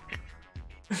for.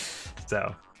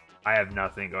 So, I have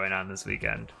nothing going on this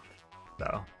weekend.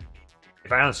 So,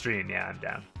 if I don't stream, yeah, I'm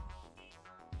down.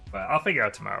 But I'll figure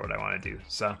out tomorrow what I want to do.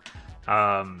 So,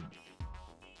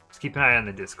 just keep an eye on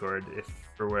the Discord. If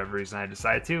for whatever reason I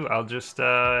decide to, I'll just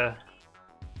drop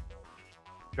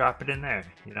it in there,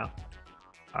 you know?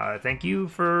 Thank you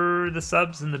for the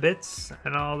subs and the bits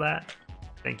and all that.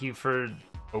 Thank you for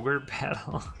Ogre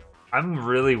Battle. I'm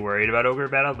really worried about Ogre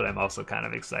Battle, but I'm also kind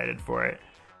of excited for it.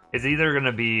 It's either going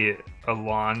to be a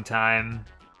long time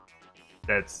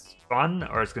that's fun,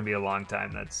 or it's going to be a long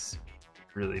time that's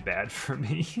really bad for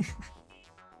me.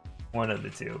 One of the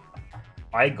two.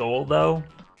 My goal, though,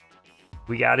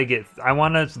 I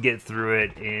want to get through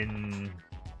it in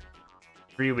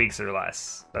 3 weeks or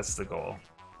less. That's the goal.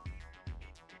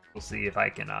 We'll see if I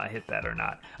can hit that or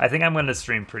not. I think I'm going to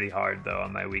stream pretty hard, though,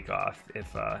 on my week off,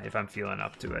 if I'm feeling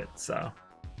up to it. So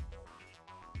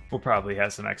we'll probably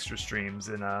have some extra streams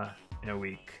in a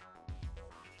week,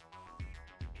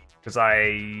 because I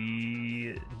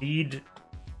need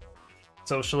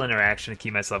social interaction to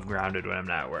keep myself grounded when I'm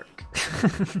not at work.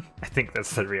 I think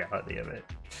that's the reality of it.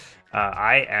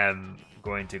 I am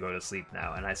going to go to sleep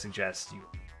now, and I suggest you.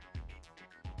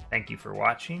 Thank you for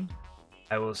watching.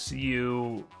 I will see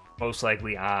you most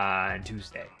likely on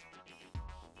Tuesday.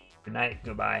 Good night,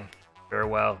 goodbye,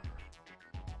 farewell.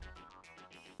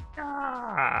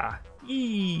 Ah,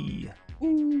 ooh.